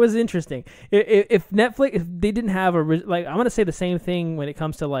 it was interesting. If they didn't have I'm gonna say the same thing when it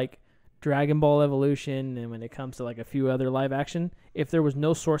comes to like Dragon Ball Evolution and when it comes to like a few other live action. If there was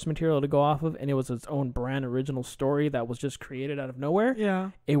no source material to go off of and it was its own brand original story that was just created out of nowhere,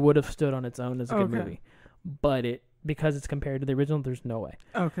 Yeah. it would have stood on its own as a good Okay. movie. But because it's compared to the original, there's no way.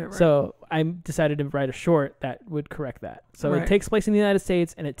 Okay, right. So I decided to write a short that would correct that. So Right. it takes place in the United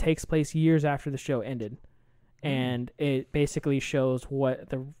States, and it takes place years after the show ended, and it basically shows what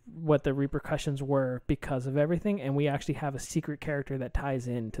the repercussions were because of everything. And we actually have a secret character that ties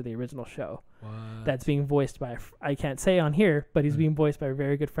into the original show. That's being voiced by I can't say on here, but he's being voiced by a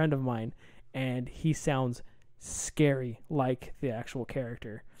very good friend of mine, and he sounds scary like the actual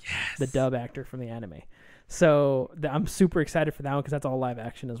character, the dub actor from the anime. So I'm super excited for that one because that's all live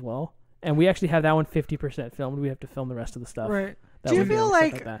action as well. And we actually have that one 50% filmed. We have to film the rest of the stuff. Right. that Do you we're doing feel and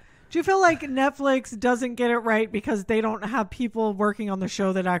stuff like that. Do you feel like Netflix doesn't get it right because they don't have people working on the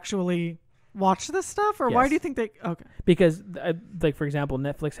show that actually watch this stuff? Or why Yes. do you think they... Okay. Because, like, for example,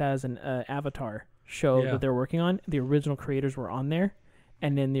 Netflix has an Avatar show Yeah. that they're working on. The original creators were on there,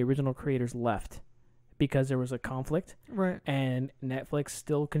 and then the original creators left because there was a conflict. Right. And Netflix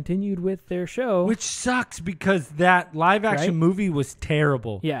still continued with their show. Which sucks because that live action Right? movie was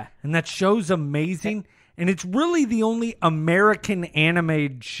terrible. Yeah. And that show's amazing. And it's really the only American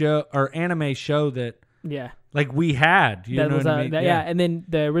animated show or anime show that Yeah. like we had. You That know was what I mean? yeah. And then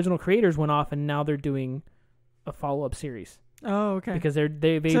the original creators went off, and now they're doing a follow-up series Oh, okay. because they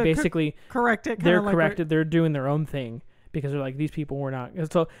So basically correct it. they're kinda like corrected. They're doing their own thing because they're like, these people were not.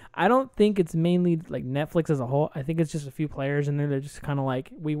 So I don't think it's mainly like Netflix as a whole. I think it's just a few players in there. They're just kind of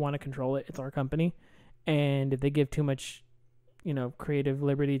like, we want to control it. It's our company, and if they give too much, creative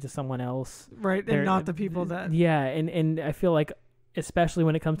liberty to someone else, Right. they're And not the people that... yeah. And I feel like, especially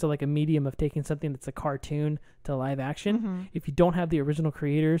when it comes to like a medium of taking something that's a cartoon to live action, Mhm. if you don't have the original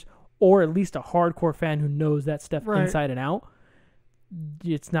creators or at least a hardcore fan who knows that stuff Right. inside and out,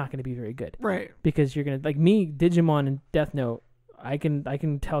 it's not going to be very good. Right. Because you're going to, like me, Digimon and Death Note, I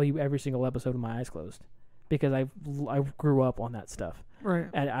can tell you every single episode with my eyes closed because I grew up on that stuff. Right.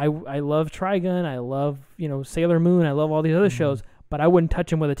 And I love Trigun, I love, Sailor Moon, I love all these other shows, but I wouldn't touch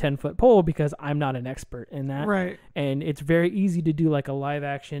them with a 10-foot pole because I'm not an expert in that. Right. And it's very easy to do like a live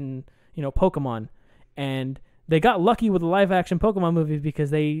action, Pokemon. And they got lucky with the live action Pokemon movies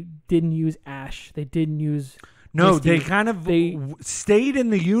because they didn't use Ash. They didn't use No, Misty. they kind of stayed in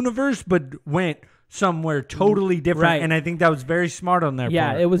the universe but went somewhere totally different. Right. And I think that was very smart on their part.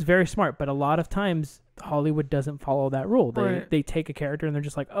 Yeah, it was very smart. But a lot of times Hollywood doesn't follow that rule. They take a character and they're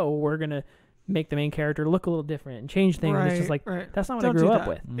just like, oh, we're going to make the main character look a little different and change things. And it's just like, that's not what I grew up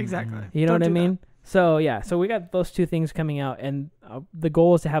with. Exactly. You know what I mean? So, yeah. So we got those two things coming out. And the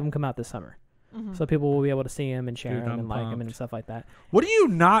goal is to have them come out this summer. So people will be able to see them and share them and like them and stuff like that. What are you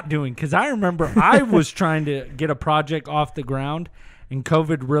not doing? Because I remember I was trying to get a project off the ground, and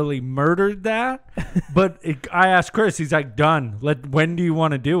COVID really murdered that. But I asked Chris, he's like, done. When do you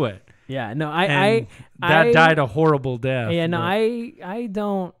want to do it? Yeah, no, I died a horrible death. Yeah, no, I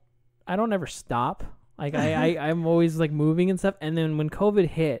don't ever stop. Like I'm always like moving and stuff. And then when COVID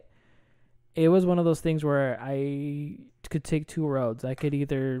hit, it was one of those things where I could take two roads. I could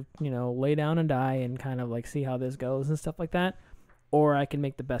either, lay down and die and kind of like see how this goes and stuff like that, or I can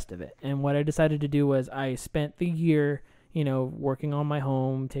make the best of it. And what I decided to do was I spent the year, working on my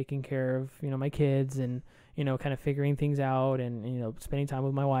home, taking care of, my kids and, kind of figuring things out and, spending time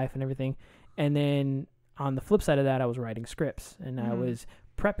with my wife and everything. And then on the flip side of that, I was writing scripts and I was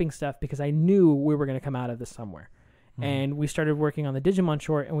prepping stuff because I knew we were going to come out of this somewhere. And we started working on the Digimon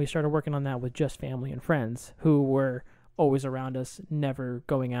short, and we started working on that with just family and friends who were always around us, never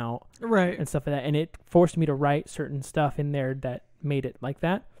going out, right, and stuff like that. And it forced me to write certain stuff in there that made it like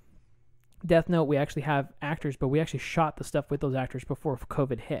that. Death Note, we actually have actors, but we actually shot the stuff with those actors before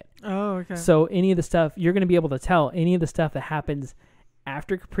COVID hit. Oh, okay. So any of the stuff, you're going to be able to tell any of the stuff that happens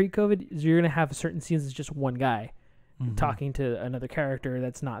after pre-COVID, is you're going to have certain scenes as just one guy talking to another character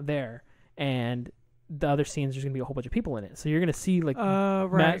that's not there. And the other scenes, there's going to be a whole bunch of people in it. So you're going to see like,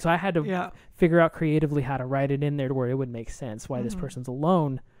 right. So I had to figure out creatively how to write it in there to where it would make sense why this person's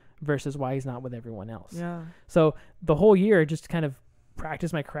alone versus why he's not with everyone else. Yeah. So the whole year, just kind of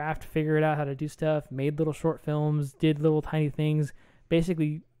practiced my craft, figured out how to do stuff, made little short films, did little tiny things,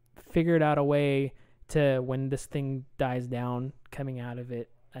 basically figured out a way to, when this thing dies down, coming out of it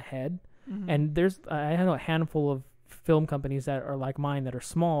ahead. And I know a handful of film companies that are like mine that are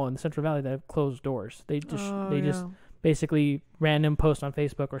small in the Central Valley that have closed doors. They just basically random post on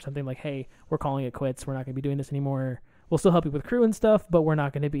Facebook or something like, hey, we're calling it quits. We're not going to be doing this anymore. We'll still help you with crew and stuff, but we're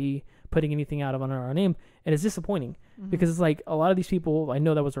not going to be putting anything out under our name. And it's disappointing because it's like a lot of these people, I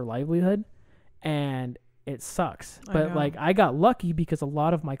know that was their livelihood and it sucks. But like I got lucky because a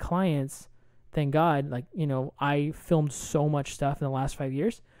lot of my clients, thank God, like, I filmed so much stuff in the last 5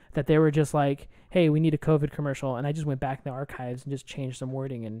 years that they were just like, hey, we need a COVID commercial. And I just went back in the archives and just changed some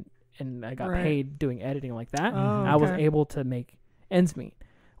wording and I got paid doing editing like that. I was able to make ends meet.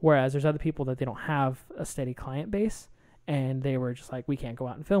 Whereas there's other people that they don't have a steady client base and they were just like, we can't go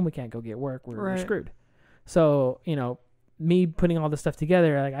out and film. We can't go get work. We're screwed. So, me putting all this stuff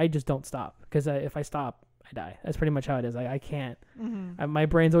together, like I just don't stop because if I stop, I die. That's pretty much how it is. I can't. My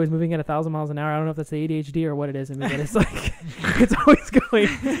brain's always moving at 1,000 miles an hour. I don't know if that's the ADHD or what it is in me, but it's like it's always going.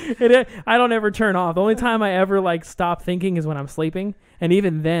 I don't ever turn off. The only time I ever like stop thinking is when I'm sleeping, and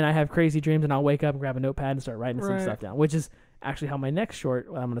even then, I have crazy dreams, and I'll wake up and grab a notepad and start writing some stuff down, which is actually how my next short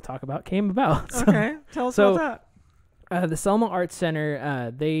I'm going to talk about came about. Okay, tell us about that. The Selma Arts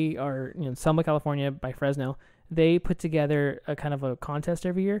Center, they are Selma, California, by Fresno. They put together a kind of a contest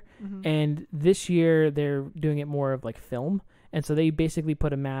every year. And this year they're doing it more of like film. And so they basically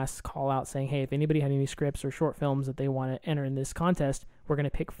put a mass call out saying, hey, if anybody had any scripts or short films that they want to enter in this contest, we're going to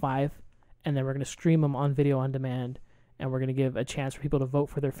pick 5 and then we're going to stream them on video on demand. And we're going to give a chance for people to vote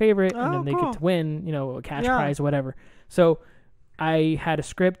for their favorite. And then they get to win, a cash prize or whatever. So I had a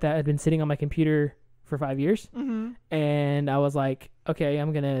script that had been sitting on my computer for 5 years. And I was like, okay,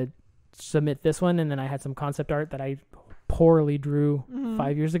 I'm going to submit this one, and then I had some concept art that I poorly drew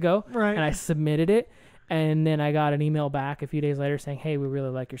 5 years ago, and I submitted it, and then I got an email back a few days later saying, hey, we really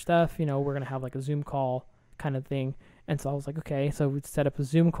like your stuff, we're gonna have like a Zoom call kind of thing. And so I was like, okay. So we set up a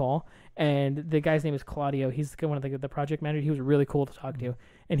Zoom call, and the guy's name is Claudio. He's one of the project managers. He was really cool to talk to,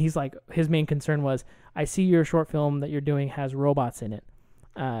 and he's like, his main concern was, I see your short film that you're doing has robots in it.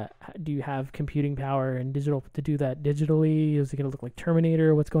 Do you have computing power and digital to do that digitally? Is it going to look like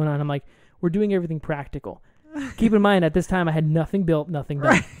Terminator? What's going on? I'm like, we're doing everything practical. keep in mind, at this time, I had nothing built, nothing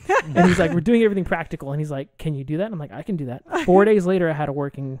done. And he's like, we're doing everything practical. And he's like, can you do that? And I'm like, I can do that. 4 days later, I had a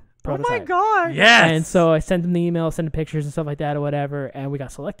working prototype. Oh, my God. Yes. And so I sent him the email, sent him pictures and stuff like that or whatever, and we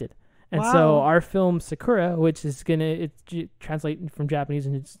got selected. And so our film Sakura, which is it's translating from Japanese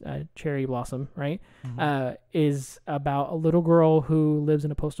and it's cherry blossom, right? Mm-hmm. Is about a little girl who lives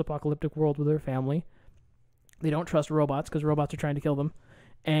in a post-apocalyptic world with her family. They don't trust robots because robots are trying to kill them.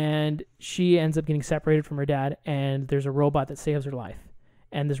 And she ends up getting separated from her dad, and there's a robot that saves her life.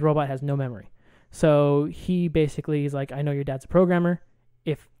 And this robot has no memory. So he basically is like, I know your dad's a programmer.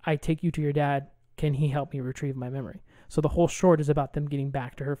 If I take you to your dad, can he help me retrieve my memory? So the whole short is about them getting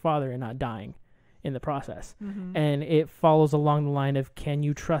back to her father and not dying in the process. Mm-hmm. And it follows along the line of, can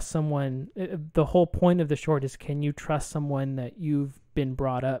you trust someone? The whole point of the short is, can you trust someone that you've been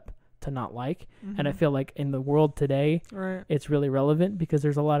brought up to not like? Mm-hmm. And I feel like in the world today, it's really relevant because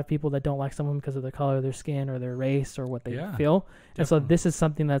there's a lot of people that don't like someone because of the color of their skin or their race or what they feel. Definitely. And so this is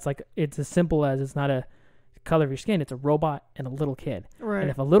something that's like, it's as simple as, it's not a color of your skin, it's a robot and a little kid. Right. And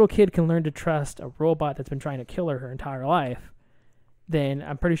if a little kid can learn to trust a robot that's been trying to kill her entire life, then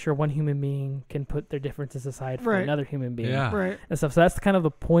I'm pretty sure one human being can put their differences aside for another human being. Yeah. Right. And stuff. So that's kind of the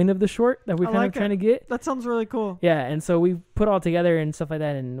point of the short that we're kind of trying to get. That sounds really cool. Yeah. And so we put all together and stuff like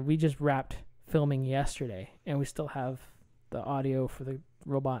that, and we just wrapped filming yesterday, and we still have the audio for the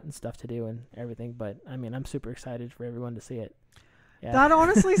robot and stuff to do and everything. But I mean, I'm super excited for everyone to see it. Yeah. That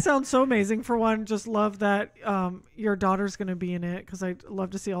honestly sounds so amazing. For one, just love that your daughter's going to be in it because I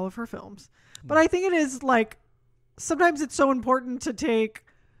love to see all of her films. But I think it is like, sometimes it's so important to take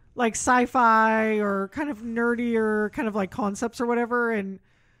like sci-fi or kind of nerdier kind of like concepts or whatever and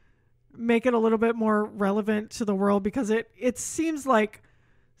make it a little bit more relevant to the world, because it seems like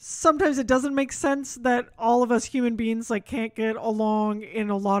sometimes it doesn't make sense that all of us human beings like can't get along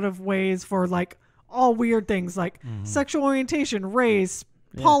in a lot of ways for like all weird things like sexual orientation, race,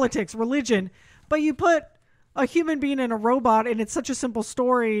 politics, religion. But you put a human being in a robot and it's such a simple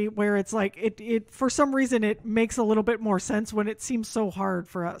story where it's like it for some reason it makes a little bit more sense when it seems so hard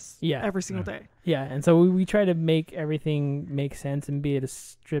for us every single day. Yeah, and so we try to make everything make sense and be as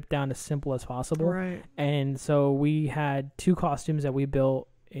stripped down as simple as possible. Right. And so we had 2 costumes that we built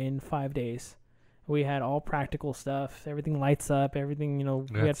in 5 days. We had all practical stuff. Everything lights up. Everything,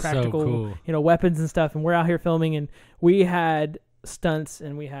 we had practical, weapons and stuff. And we're out here filming, and we had stunts,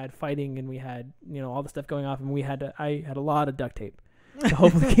 and we had fighting, and we had, all the stuff going off. And I had a lot of duct tape to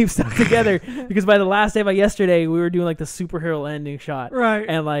hopefully keep stuff together. Because by the last day, by yesterday, we were doing like the superhero ending shot. Right.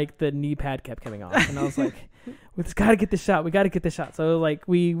 And like the knee pad kept coming off. And I was like, we just got to get this shot. We got to get this shot. So like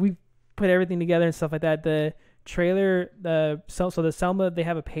we put everything together and stuff like that. The trailer, so the Selma, they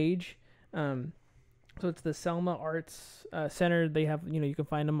have a page. So it's the Selma Arts Center. They have, you can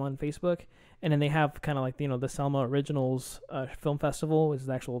find them on Facebook. And then they have kind of like, the Selma Originals Film Festival is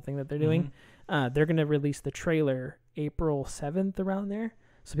the actual thing that they're doing. Mm-hmm. They're going to release the trailer April 7th around there.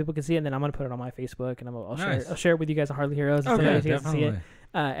 So people can see it. And then I'm going to put it on my Facebook. And I'll share it with you guys on Hardly Heroes. Okay, so you guys definitely. can see it.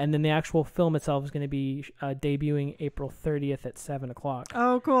 And then the actual film itself is going to be debuting April 30th at 7 o'clock.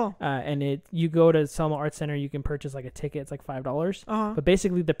 Oh, cool. And you go to Selma Arts Center, you can purchase like a ticket. It's like $5. Uh-huh. But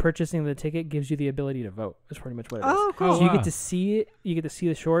basically the purchasing of the ticket gives you the ability to vote. That's pretty much what it is. Oh, cool. So you get to see it. You get to see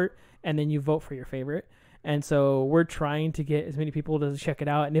the short, and then you vote for your favorite. And so we're trying to get as many people to check it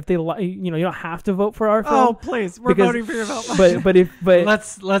out. And if they, you don't have to vote for our film. Oh, please, we're voting for your film. but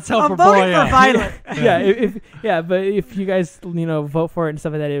let's help I'm voting for Violet. But if you guys vote for it and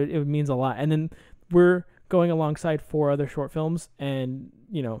stuff like that, it means a lot. And then we're going alongside 4 other short films, and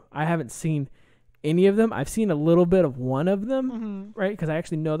I haven't seen any of them. I've seen a little bit of one of them, right? Because I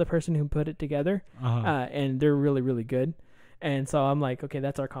actually know the person who put it together, and they're really, really good. And so I'm like, okay,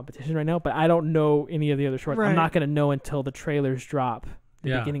 that's our competition right now. But I don't know any of the other shorts. Right. I'm not going to know until the trailers drop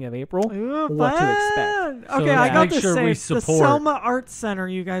the beginning of April what to expect. Okay, I got this. The Selma Arts Center,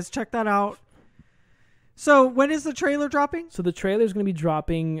 you guys check that out. So when is the trailer dropping? So the trailer is going to be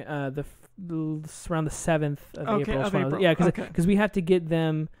dropping around the 7th of April. Yeah, because we have to get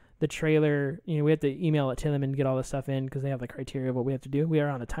them the trailer, we have to email it to them and get all this stuff in because they have the criteria of what we have to do. We are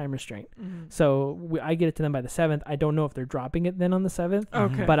on a time restraint. Mm-hmm. So I get it to them by the 7th. I don't know if they're dropping it then on the 7th.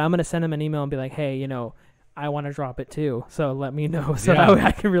 Okay. But I'm going to send them an email and be like, hey, I want to drop it too. So let me know so that way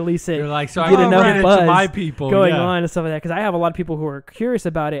I can release it. You're like, so get I enough get it buzz to my people going on and stuff like that. Because I have a lot of people who are curious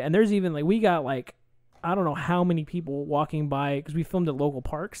about it. And there's even we got I don't know how many people walking by because we filmed at local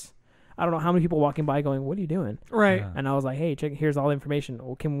parks. I don't know how many people walking by going, what are you doing? Right. And I was like, hey, here's all the information.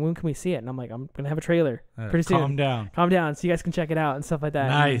 Well, when can we see it? And I'm like, I'm going to have a trailer pretty soon. Calm down so you guys can check it out and stuff like that.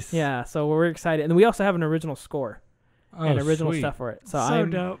 Nice. And, so we're excited. And then we also have an original score and original stuff for it. So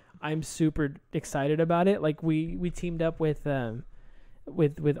dope. I'm super excited about it. Like we teamed up with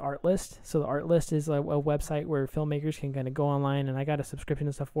Artlist. So the Artlist is a website where filmmakers can kind of go online, and I got a subscription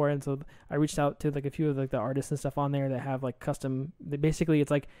and stuff for it. And so I reached out to like a few of like the artists and stuff on there that have like custom. Basically,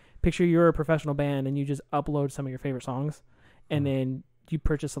 it's like picture you're a professional band and you just upload some of your favorite songs, and then you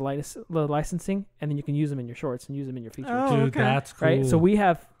purchase the licensing, and then you can use them in your shorts and use them in your features. Oh, dude, that's cool. Right. So we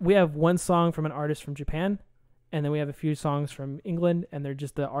have one song from an artist from Japan. And then we have a few songs from England, and they're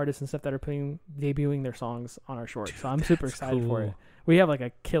just the artists and stuff that are debuting their songs on our shorts. So I'm super excited for it. We have like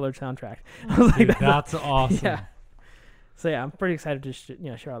a killer soundtrack. Dude, that's awesome. Yeah. So yeah, I'm pretty excited to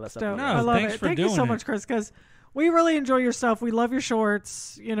share all that stuff. No, I love it. Thank you so much, Chris, because we really enjoy your stuff. We love your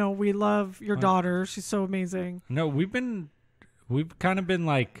shorts. We love your daughter. She's so amazing. No, we've kind of been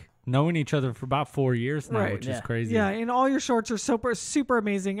like knowing each other for about 4 years now, which is crazy. Yeah, and all your shorts are super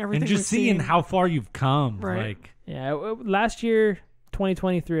amazing. Everything, and just seeing how far you've come, last year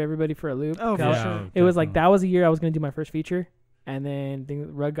 2020 threw everybody for a loop. Oh, for sure. It was like that was a year I was going to do my first feature, and then the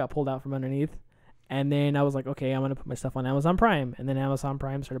rug got pulled out from underneath, and then I was like, okay, I'm going to put my stuff on Amazon Prime, and then Amazon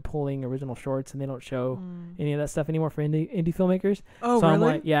Prime started pulling original shorts, and they don't show any of that stuff anymore for indie filmmakers. Oh, so really? I'm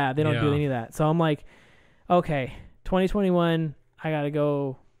like, yeah, they don't do any of that. So I'm like, okay, 2021, I got to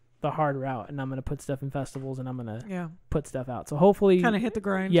go the hard route, and I'm going to put stuff in festivals, and I'm going to put stuff out. So hopefully kind of hit the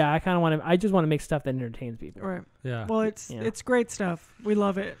grind. Yeah, I just want to make stuff that entertains people. Right. Yeah. Well, it's great stuff. We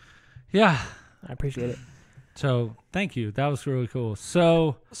love it. Yeah. I appreciate it. So thank you. That was really cool.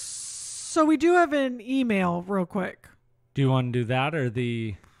 So we do have an email real quick. Do you want to do that or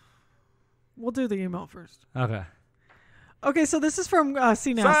We'll do the email first. Okay, so this is from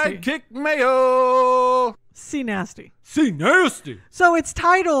C Nasty. Sidekick Mayo. C Nasty. C Nasty. So it's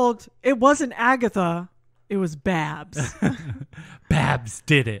titled, It Wasn't Agatha, It Was Babs. Babs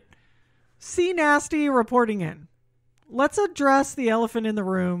did it. C Nasty reporting in. Let's address the elephant in the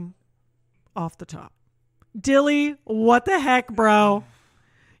room off the top. Dilly, what the heck, bro?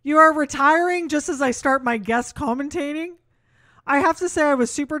 You are retiring just as I start my guest commentating? I have to say I was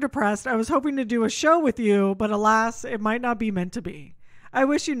super depressed. I was hoping to do a show with you, but alas, it might not be meant to be. I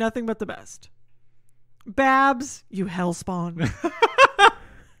wish you nothing but the best. Babs, you hellspawn.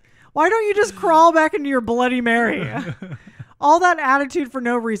 Why don't you just crawl back into your Bloody Mary? All that attitude for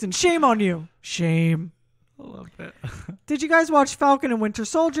no reason. Shame on you. Shame. I love it. Did you guys watch Falcon and Winter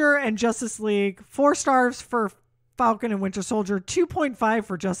Soldier and Justice League? 4 stars for Falcon and Winter Soldier, 2.5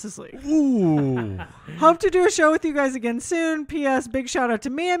 for Justice League. Ooh. Hope to do a show with you guys again soon. P.S. Big shout out to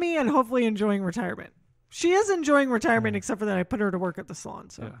Mammy and hopefully enjoying retirement. She is enjoying retirement except for that I put her to work at the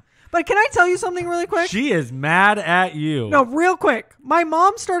salon. So, But can I tell you something really quick? She is mad at you. No, real quick. My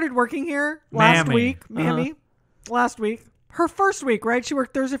mom started working here last week. Mammy. Last week. Her first week, right? She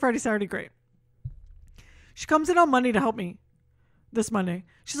worked Thursday, Friday, Saturday. Great. She comes in on Monday to help me. This Monday.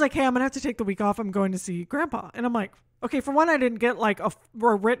 She's like, hey, I'm going to have to take the week off. I'm going to see Grandpa. And I'm like, okay, for one, I didn't get like a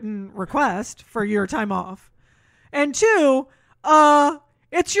written request for your time off. And 2,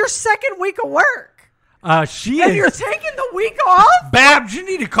 it's your second week of work. You're taking the week off? Babs, you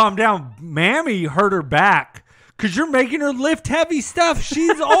need to calm down. Mammy hurt her back because you're making her lift heavy stuff.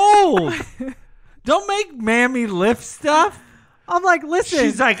 She's old. Don't make Mammy lift stuff. I'm like, listen.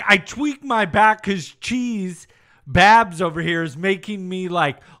 She's like, I tweak my back because Babs over here is making me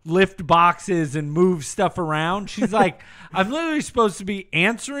like lift boxes and move stuff around. She's like, I'm literally supposed to be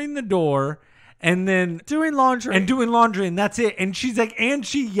answering the door and then doing laundry and that's it. And she's like, and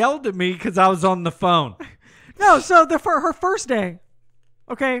she yelled at me because I was on the phone. No, so for her first day,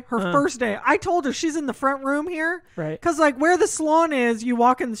 first day, I told her she's in the front room here, right? Because like where the salon is, you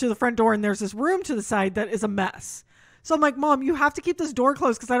walk into the front door and there's this room to the side that is a mess. So I'm like, Mom, you have to keep this door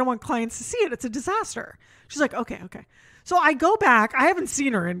closed because I don't want clients to see it. It's a disaster. She's like, okay. So I go back. I haven't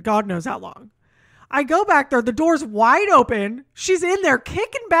seen her in God knows how long. I go back there. The door's wide open. She's in there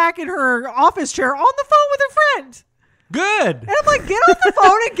kicking back in her office chair on the phone with her friend. Good. And I'm like, get off the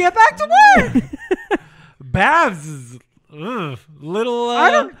phone and get back to work. Babs is little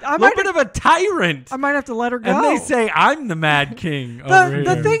bit of a tyrant. I might have to let her go. And they say I'm the Mad King.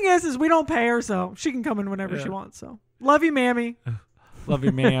 The thing is we don't pay her, so she can come in whenever she wants. So love you, Mammy. Love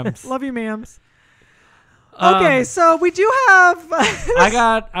you, ma'ams. Love you, ma'ams. Okay, so we do have. I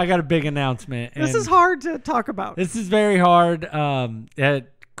got a big announcement. This is hard to talk about. This is very hard.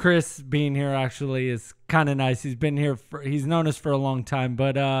 Chris being here actually is kind of nice. He's been here. He's known us for a long time,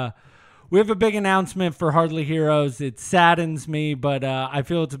 but we have a big announcement for Hardly Heroes. It saddens me, but I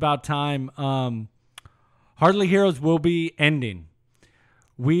feel it's about time. Hardly Heroes will be ending.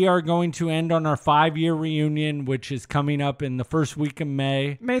 We are going to end on our 5-year reunion, which is coming up in the first week of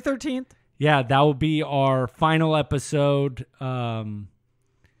May. May 13th. Yeah, that will be our final episode.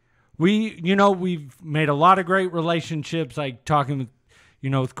 we've made a lot of great relationships, like talking with,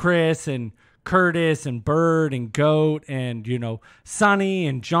 with Chris and Curtis and Bird and Goat and, Sonny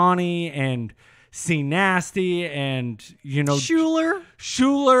and Johnny and C Nasty and, Schuler,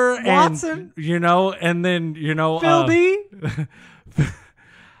 Watson, and then, Phil B.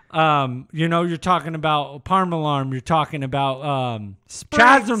 You're talking about Parmalarm, you're talking about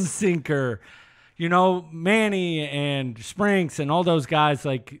Chasm Sinker, Manny and Sprinks and all those guys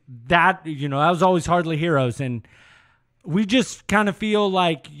like that, that was always Hardly Heroes. And we just kind of feel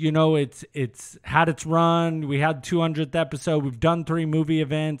like, it's had its run. We had the 200th episode. We've done 3 movie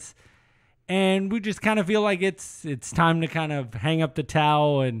events. And we just kind of feel like it's time to kind of hang up the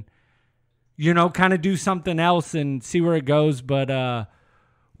towel and, kind of do something else and see where it goes. But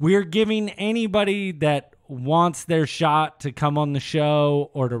we're giving anybody that wants their shot to come on the show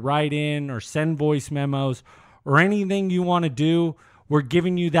or to write in or send voice memos or anything you want to do. We're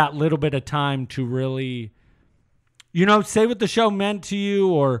giving you that little bit of time to really, say what the show meant to you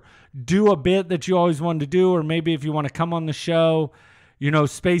or do a bit that you always wanted to do. Or maybe if you want to come on the show,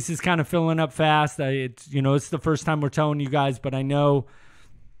 space is kind of filling up fast. It's the first time we're telling you guys, but I know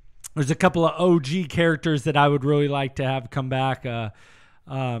there's a couple of OG characters that I would really like to have come back.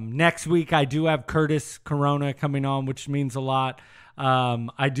 Next week, I do have Curtis Corona coming on, which means a lot.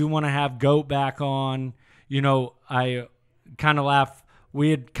 I do want to have Goat back on. I kind of laugh. We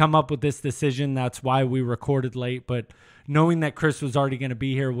had come up with this decision. That's why we recorded late. But knowing that Chris was already going to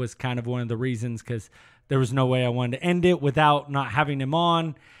be here was kind of one of the reasons, because there was no way I wanted to end it without not having him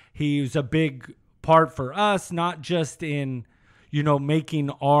on. He was a big part for us, not just in, making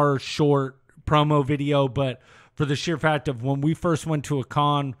our short promo video, but for the sheer fact of when we first went to a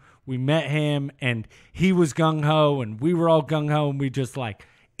con, we met him and he was gung-ho and we were all gung-ho and we just like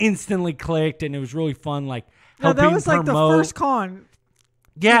instantly clicked and it was really fun. Like helping that was like the promote. first con.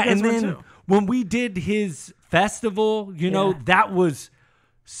 Yeah, and then when we did his festival, that was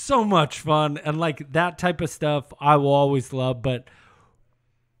so much fun. And like that type of stuff I will always love. But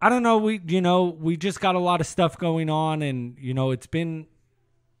I don't know, we just got a lot of stuff going on and, it's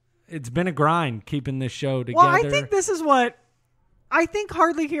been a grind keeping this show together. Well, I think this is what I think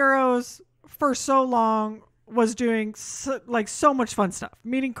Hardly Heroes for so long was doing so much fun stuff.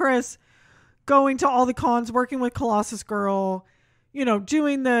 Meeting Chris, going to all the cons, working with Colossus Girl,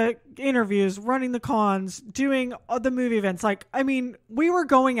 doing the interviews, running the cons, doing the movie events. We were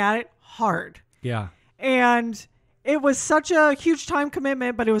going at it hard. Yeah. And it was such a huge time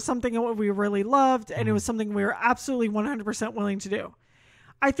commitment, but it was something that we really loved, and it was something we were absolutely 100% willing to do.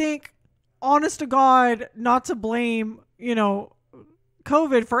 I think, honest to God, not to blame,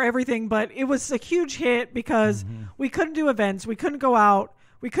 COVID for everything, but it was a huge hit because we couldn't do events. We couldn't go out.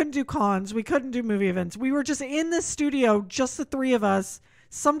 We couldn't do cons. We couldn't do movie events. We were just in the studio, just the 3 of us,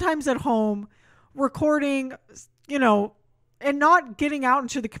 sometimes at home, recording, and not getting out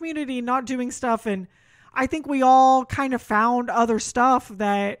into the community, not doing stuff. And I think we all kind of found other stuff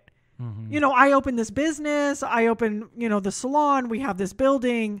that, I opened this business. I opened, the salon. We have this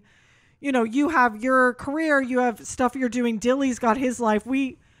building. You have your career. You have stuff you're doing. Dilly's got his life.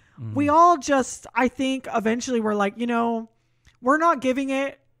 We all just, I think, eventually were like, we're not giving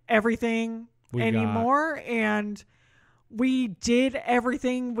it everything anymore. And we did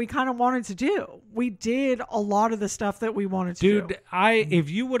everything we kind of wanted to do. We did a lot of the stuff that we wanted to do. Dude, if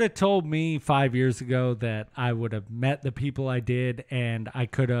you would have told me 5 years ago that I would have met the people I did and I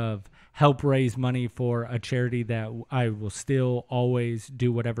could have helped raise money for a charity that I will still always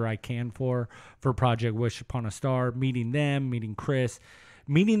do whatever I can for Project Wish Upon a Star, meeting them, meeting Chris,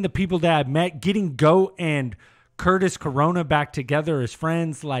 meeting the people that I met, getting Goat and Curtis Corona back together as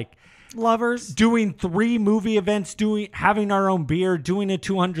friends, like lovers, doing 3 movie events, having our own beer, doing a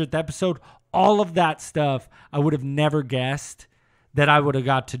 200th episode, all of that stuff I would have never guessed that I would have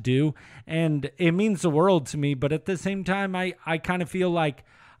got to do. And it means the world to me. But at the same time, I kind of feel like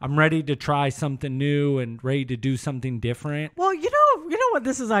I'm ready to try something new and ready to do something different. Well, you know what,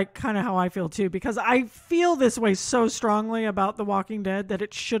 this is like kind of how I feel too, because I feel this way so strongly about The Walking Dead that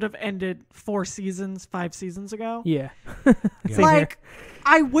it should have ended 5 seasons ago. Yeah. Like,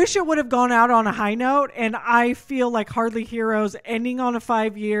 I wish it would have gone out on a high note, and I feel like Hardly Heroes ending on a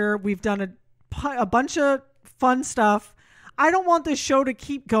 5-year. We've done a bunch of fun stuff. I don't want this show to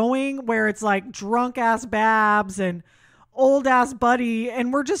keep going where it's like drunk ass Babs and old ass Buddy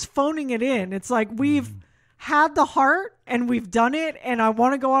and we're just phoning it in. It's like we've had the heart and we've done it, and I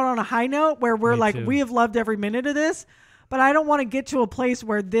want to go out on a high note where we're like, we have loved every minute of this, but I don't want to get to a place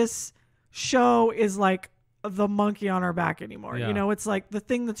where this show is like the monkey on our back anymore. Yeah. It's like the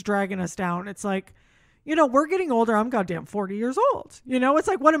thing that's dragging us down. It's like, you know, we're getting older. I'm goddamn 40 years old. You know, it's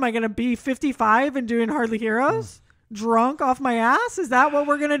like, what am I going to be 55 and doing Hardly Heroes? Drunk off my ass? Is that what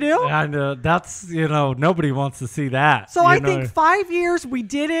we're going to do? And that's, you know, nobody wants to see that. So I think 5 years, we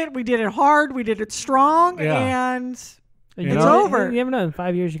did it. We did it hard. We did it strong. And it's over. You never know. In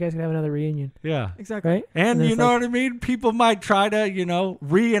 5 years, you guys can have another reunion. Yeah. Exactly. Right? And you know what I mean? People might try to, you know,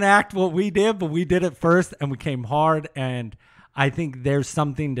 reenact what we did, but we did it first and we came hard. And I think there's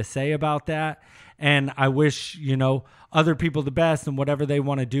something to say about that. And I wish, you know, other people the best and whatever they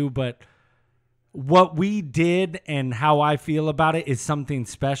want to do. But what we did and how I feel about it is something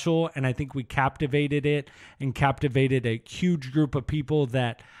special. And I think we captivated it and captivated a huge group of people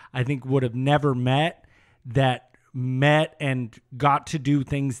that I think would have never met and got to do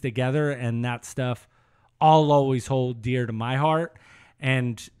things together. And that stuff I'll always hold dear to my heart.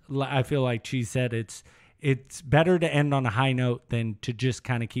 And I feel like she said, it's better to end on a high note than to just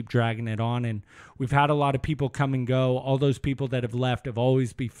kind of keep dragging it on. And we've had a lot of people come and go. All those people that have left have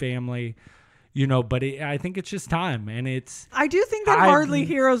always been family, you know, but I think it's just time. And I do think that Hardly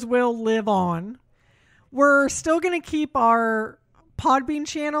Heroes will live on. We're still going to keep our Podbean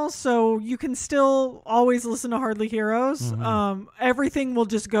channel, so you can still always listen to Hardly Heroes. Mm-hmm. Everything will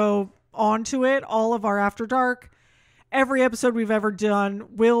just go onto it. All of our After Dark, every episode we've ever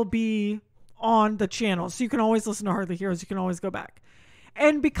done will be on the channel. So you can always listen to Hardly Heroes. You can always go back.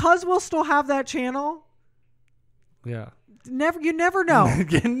 And because we'll still have that channel, you never know.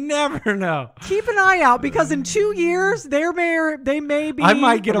 You never know. Keep an eye out, because in 2 years they may be. I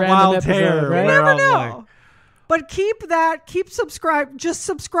might get a wild hair. Right? You never know. But keep subscribed. Just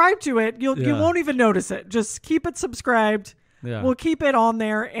subscribe to it. You won't even notice it. Just keep it subscribed. Yeah. We'll keep it on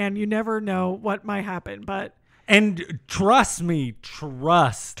there, and you never know what might happen. And trust me,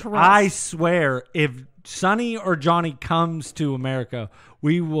 I swear, if Sonny or Johnny comes to America,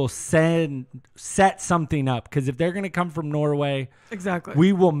 we will set something up. Because if they're going to come from Norway, exactly,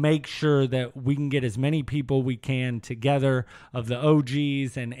 we will make sure that we can get as many people we can together of the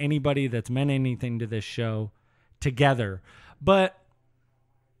OGs and anybody that's meant anything to this show together. But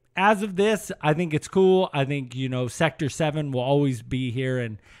as of this, I think it's cool. I think, you know, Sector 7 will always be here,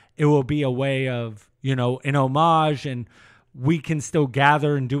 and it will be a way of, you know, an homage, and we can still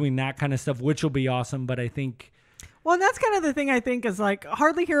gather and doing that kind of stuff, which will be awesome. But I think, well, and that's kind of the thing I think is, like,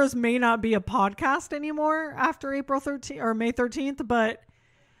 Hardly Heroes may not be a podcast anymore after April 13th or May 13th, but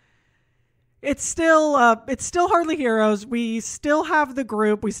it's still Hardly Heroes. We still have the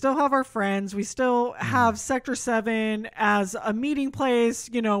group. We still have our friends. We still have Sector 7 as a meeting place.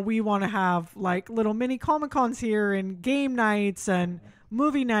 You know, we want to have like little mini Comic-Cons here and game nights and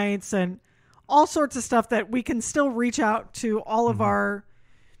movie nights and all sorts of stuff that we can still reach out to all of our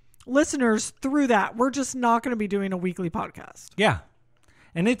listeners through that. We're just not going to be doing a weekly podcast. Yeah.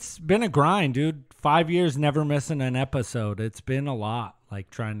 And it's been a grind, dude. 5 years, never missing an episode. It's been a lot, like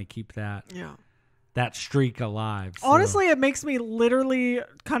trying to keep that streak alive. So. Honestly, it makes me literally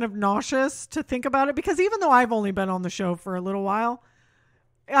kind of nauseous to think about it, because even though I've only been on the show for a little while,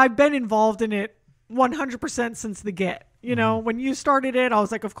 I've been involved in it 100% since the get. You know, when you started it, I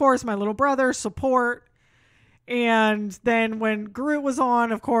was like, of course, my little brother, support. And then when Groot was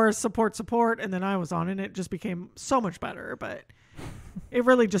on, of course, support. And then I was on, and it just became so much better. But it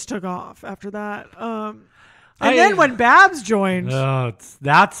really just took off after that. And then when Babs joined.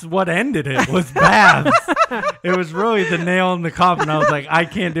 That's what ended it, was Babs. It was really the nail in the coffin. I was like, I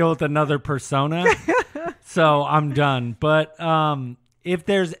can't deal with another persona. So I'm done. But if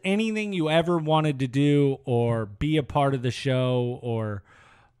there's anything you ever wanted to do or be a part of the show, or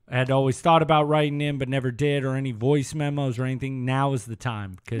had always thought about writing in but never did, or any voice memos or anything, now is the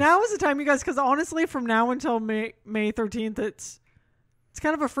time. Now is the time, you guys, because honestly, from now until May 13th, it's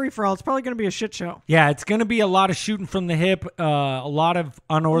kind of a free-for-all. It's probably going to be a shit show. Yeah, it's going to be a lot of shooting from the hip, a lot of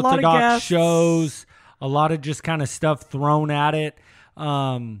unorthodox shows, a lot of just kind of stuff thrown at it.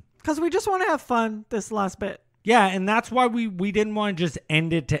 Because we just want to have fun this last bit. Yeah, and that's why we didn't want to just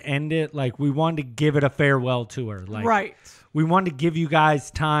end it to end it. Like, we wanted to give it a farewell tour. Like, right. We wanted to give you guys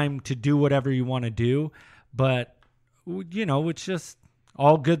time to do whatever you want to do. But, you know, it's just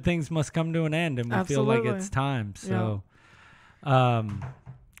all good things must come to an end. And we feel like it's time. So,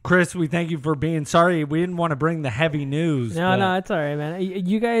 Chris, we thank you for being sorry. We didn't want to bring the heavy news. No, it's all right, man.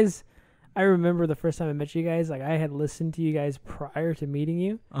 You guys... I remember the first time I met you guys, like, I had listened to you guys prior to meeting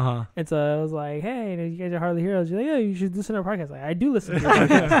you. And so I was like, hey, you guys are Hardly Heroes. You're like, oh, you should listen to our podcast. Like, I do listen to your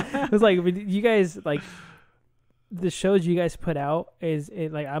podcast. It was like, you guys, like, the shows you guys put out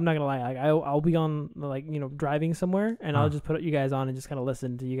like, I'm not going to lie. Like, I'll be on, like, you know, driving somewhere, and I'll just put you guys on and just kind of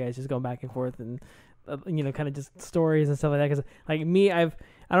listen to you guys just going back and forth and, you know, kind of just stories and stuff like that. Because, like, me, I've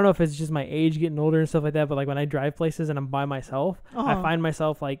I don't know if it's just my age getting older and stuff like that, but like when I drive places and I'm by myself, I find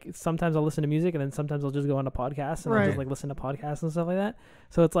myself like sometimes I'll listen to music and then sometimes I'll just go on a podcast and I'll just like listen to podcasts and stuff like that.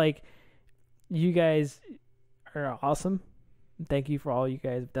 So it's like you guys are awesome. Thank you for all you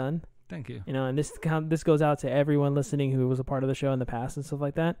guys have done. Thank you. You know, and this goes out to everyone listening who was a part of the show in the past and stuff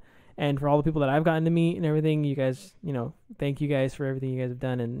like that. And for all the people that I've gotten to meet and everything, you guys, you know, thank you guys for everything you guys have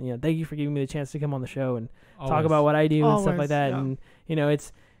done. And, you know, thank you for giving me the chance to come on the show and talk about what I do and stuff like that. Yeah. And, you know,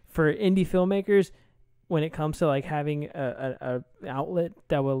 it's for indie filmmakers when it comes to like having a outlet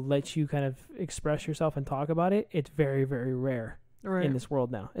that will let you kind of express yourself and talk about it. It's very, very rare in this world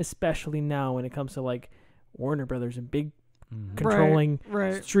now, especially now when it comes to like Warner Brothers and big controlling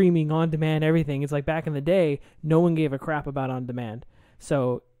streaming on demand, everything. It's like back in the day, no one gave a crap about on demand.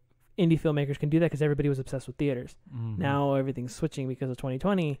 So indie filmmakers can do that because everybody was obsessed with theaters. Now everything's switching because of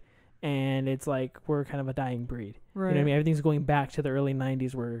 2020, and it's like we're kind of a dying breed. You know what I mean? Everything's going back to the early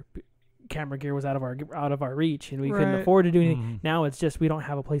 90s where camera gear was out of our reach and we couldn't afford to do anything. Now it's just we don't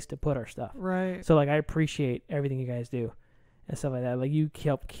have a place to put our stuff. So like I appreciate everything you guys do and stuff like that. Like you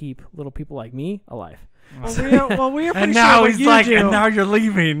help keep little people like me alive. Well, we appreciate and now what he's you like, do. and now you're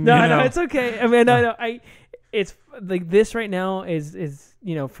leaving. No, it's okay. I mean, it's like this right now is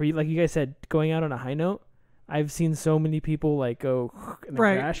you know, for you, like you guys said, going out on a high note. I've seen so many people like go in the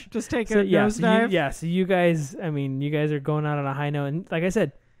crash. Just take a nosedive. So you guys, I mean, you guys are going out on a high note, and like I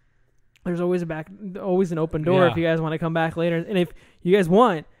said, there's always an open door if you guys want to come back later. And if you guys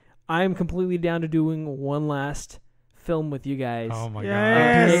want, I'm completely down to doing one last film with you guys. Oh my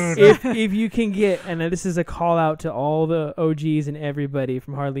god! If you can get, and this is a call out to all the OGs and everybody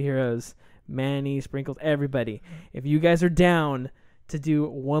from Hardly Heroes, Manny, Sprinkles, everybody. If you guys are down to do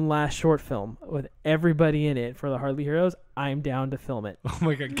one last short film with everybody in it for the Hardly Heroes, I'm down to film it. Oh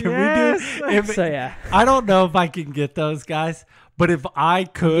my god! Can we do? I don't know if I can get those guys, but if I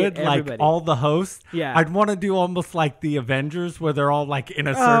could, like all the hosts, I'd want to do almost like the Avengers, where they're all like in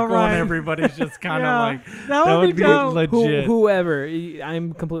a circle and everybody's just kind of like that would be legit. Whoever,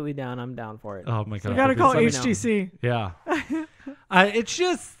 I'm completely down. I'm down for it. Oh my god! You got to call HGC. Yeah. It's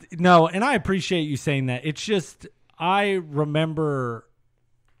just no, and I appreciate you saying that. It's just I remember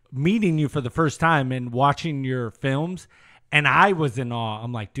meeting you for the first time and watching your films, and I was in awe.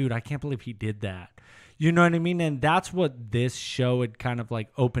 I'm like, dude, I can't believe he did that. You know what I mean? And that's what this show had kind of like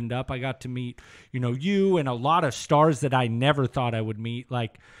opened up. I got to meet, you know, you and a lot of stars that I never thought I would meet.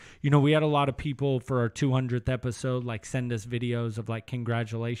 Like, you know, we had a lot of people for our 200th episode, like send us videos of like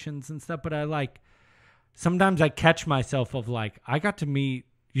congratulations and stuff. But I like, sometimes I catch myself of like, I got to meet,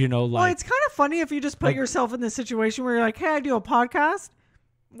 you know, like. Well, it's kind of funny if you just put yourself in this situation where you're like, hey, I do a podcast,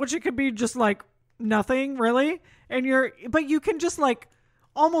 which it could be just like nothing really. But you can just like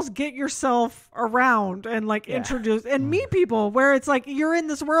almost get yourself around and like introduce and meet people where it's like you're in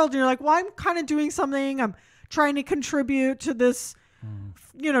this world and you're like, well, I'm kind of doing something. I'm trying to contribute to this,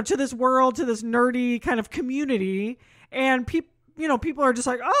 you know, to this world, to this nerdy kind of community. And people are just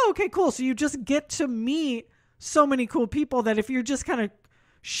like, oh, okay, cool. So you just get to meet so many cool people that if you just kind of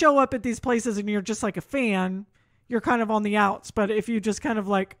show up at these places and you're just like a fan, you're kind of on the outs. But if you just kind of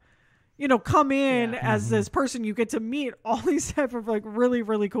like, you know, come in as this person, you get to meet all these type of like really,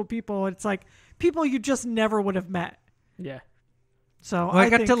 really cool people. It's like people you just never would have met. Yeah. So I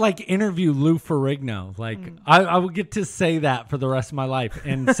got to like interview Lou Ferrigno. Like I would get to say that for the rest of my life.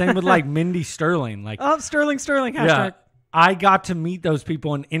 And same with like Mindy Sterling. Like Sterling hashtag. Yeah, I got to meet those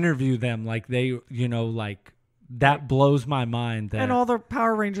people and interview them. Like they, you know, like that blows my mind. And all the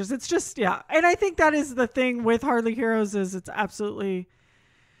Power Rangers. It's just, And I think that is the thing with Hardly Heroes is it's absolutely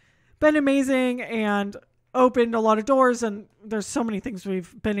been amazing and opened a lot of doors, and there's so many things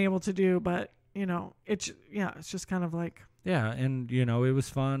we've been able to do, but you know, it's just kind of like and you know, it was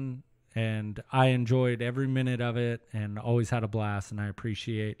fun and I enjoyed every minute of it and always had a blast, and I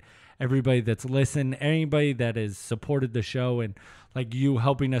appreciate everybody that's listened, anybody that has supported the show, and like you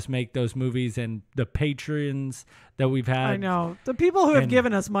helping us make those movies, and the patrons that we've had. I know the people who have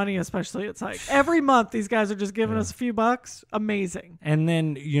given us money, especially. It's like every month these guys are just giving us a few bucks. Amazing. And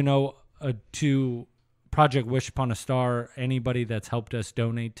then, you know, to Project Wish Upon a Star, anybody that's helped us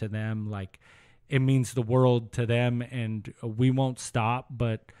donate to them, like it means the world to them, and we won't stop.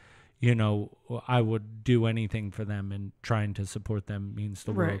 But you know, I would do anything for them, and trying to support them means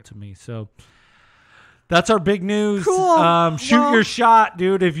the world to me. So that's our big news. Cool. Shoot your shot,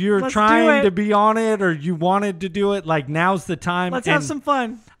 dude. If you're trying to be on it or you wanted to do it, like now's the time. Let's have some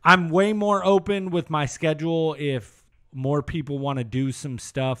fun. I'm way more open with my schedule if more people want to do some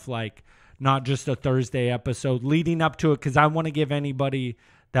stuff, like not just a Thursday episode leading up to it, because I want to give anybody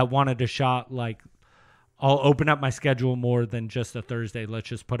that wanted a shot like I'll open up my schedule more than just a Thursday. Let's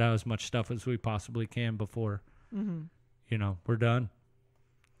just put out as much stuff as we possibly can before, we're done.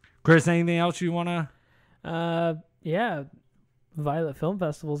 Chris, anything else you want to? Yeah. Violette Film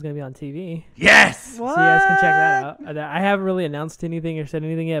Festival is going to be on TV. Yes! What? So you guys can check that out. I haven't really announced anything or said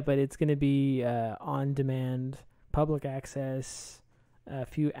anything yet, but it's going to be on demand, public access, a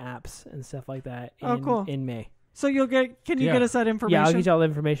few apps and stuff like that in May. So you'll get? Can you get us that information? Yeah, I'll get you all the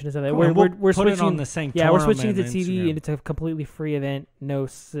information and stuff like that. Cool. We're put switching it on the same. Yeah, we're switching to TV, and it's a completely free event. No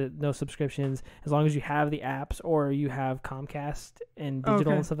subscriptions, as long as you have the apps or you have Comcast and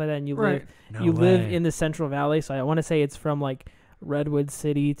digital and stuff like that, and you live in the Central Valley. So I want to say it's from like Redwood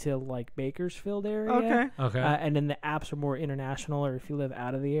City to like Bakersfield area. Okay. And then the apps are more international, or if you live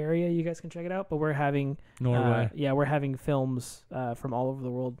out of the area, you guys can check it out. But we're having Norway. we're having films from all over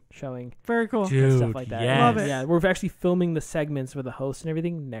the world showing. Very cool. Dude, and stuff like that. Yes. Love it. Yeah, we're actually filming the segments with the host and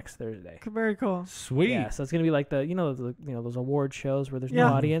everything next Thursday. Very cool. Sweet. Yeah, so it's gonna be like the those award shows where there's no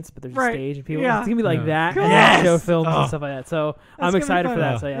audience but there's a stage and people. Yeah. It's gonna be like that. Cool. And Yes. show films Oh. and stuff like that. So I'm gonna excited be for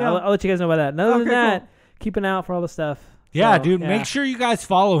fun. that. So Yeah. I'll let you guys know about that. And other than that, Cool. keep an eye out for all the stuff. Yeah, So, dude. Make sure you guys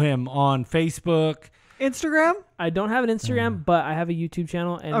follow him on Facebook. Instagram? I don't have an Instagram, but I have a YouTube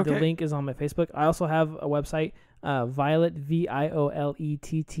channel, and the Okay. link is on my Facebook. I also have a website, Violette,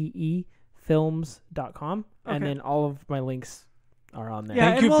 VIOLETTE, films.com, and Okay. then all of my links are on there. Yeah,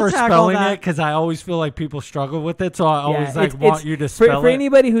 Thank and you we'll for tag all spelling that. it, because I always feel like people struggle with it, so I always it's- want you to spell for it.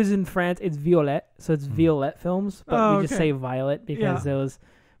 anybody who's in France, it's Violette, so it's Violette Films, but we just okay. say Violet because it was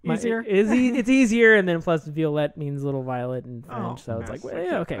Easier? It's easier, and then plus Violette means little violet in French, so it's like, nice. well,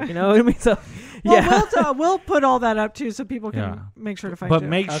 yeah, okay, you know what I mean? So, Well, we'll put all that up too, so people can Yeah. make sure to find But it.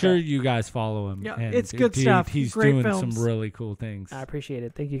 make sure you guys follow him. Yeah, And it's good dude, stuff. He's Great doing films. some really cool things. I appreciate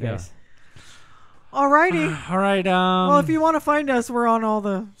it. Thank you Yeah. guys. Alrighty. All right. Well, if you want to find us, we're on all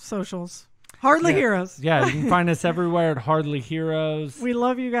the socials. Hardly Heroes. Yeah, you can find us everywhere at Hardly Heroes. We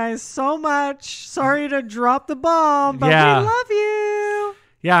love you guys so much. Sorry to drop the bomb, but Yeah. we love you.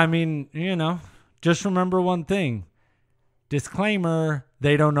 Yeah, I mean, just remember one thing. Disclaimer,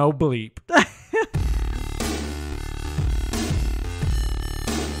 they don't know bleep.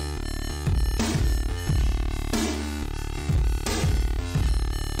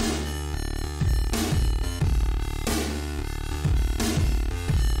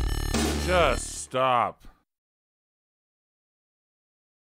 Just stop.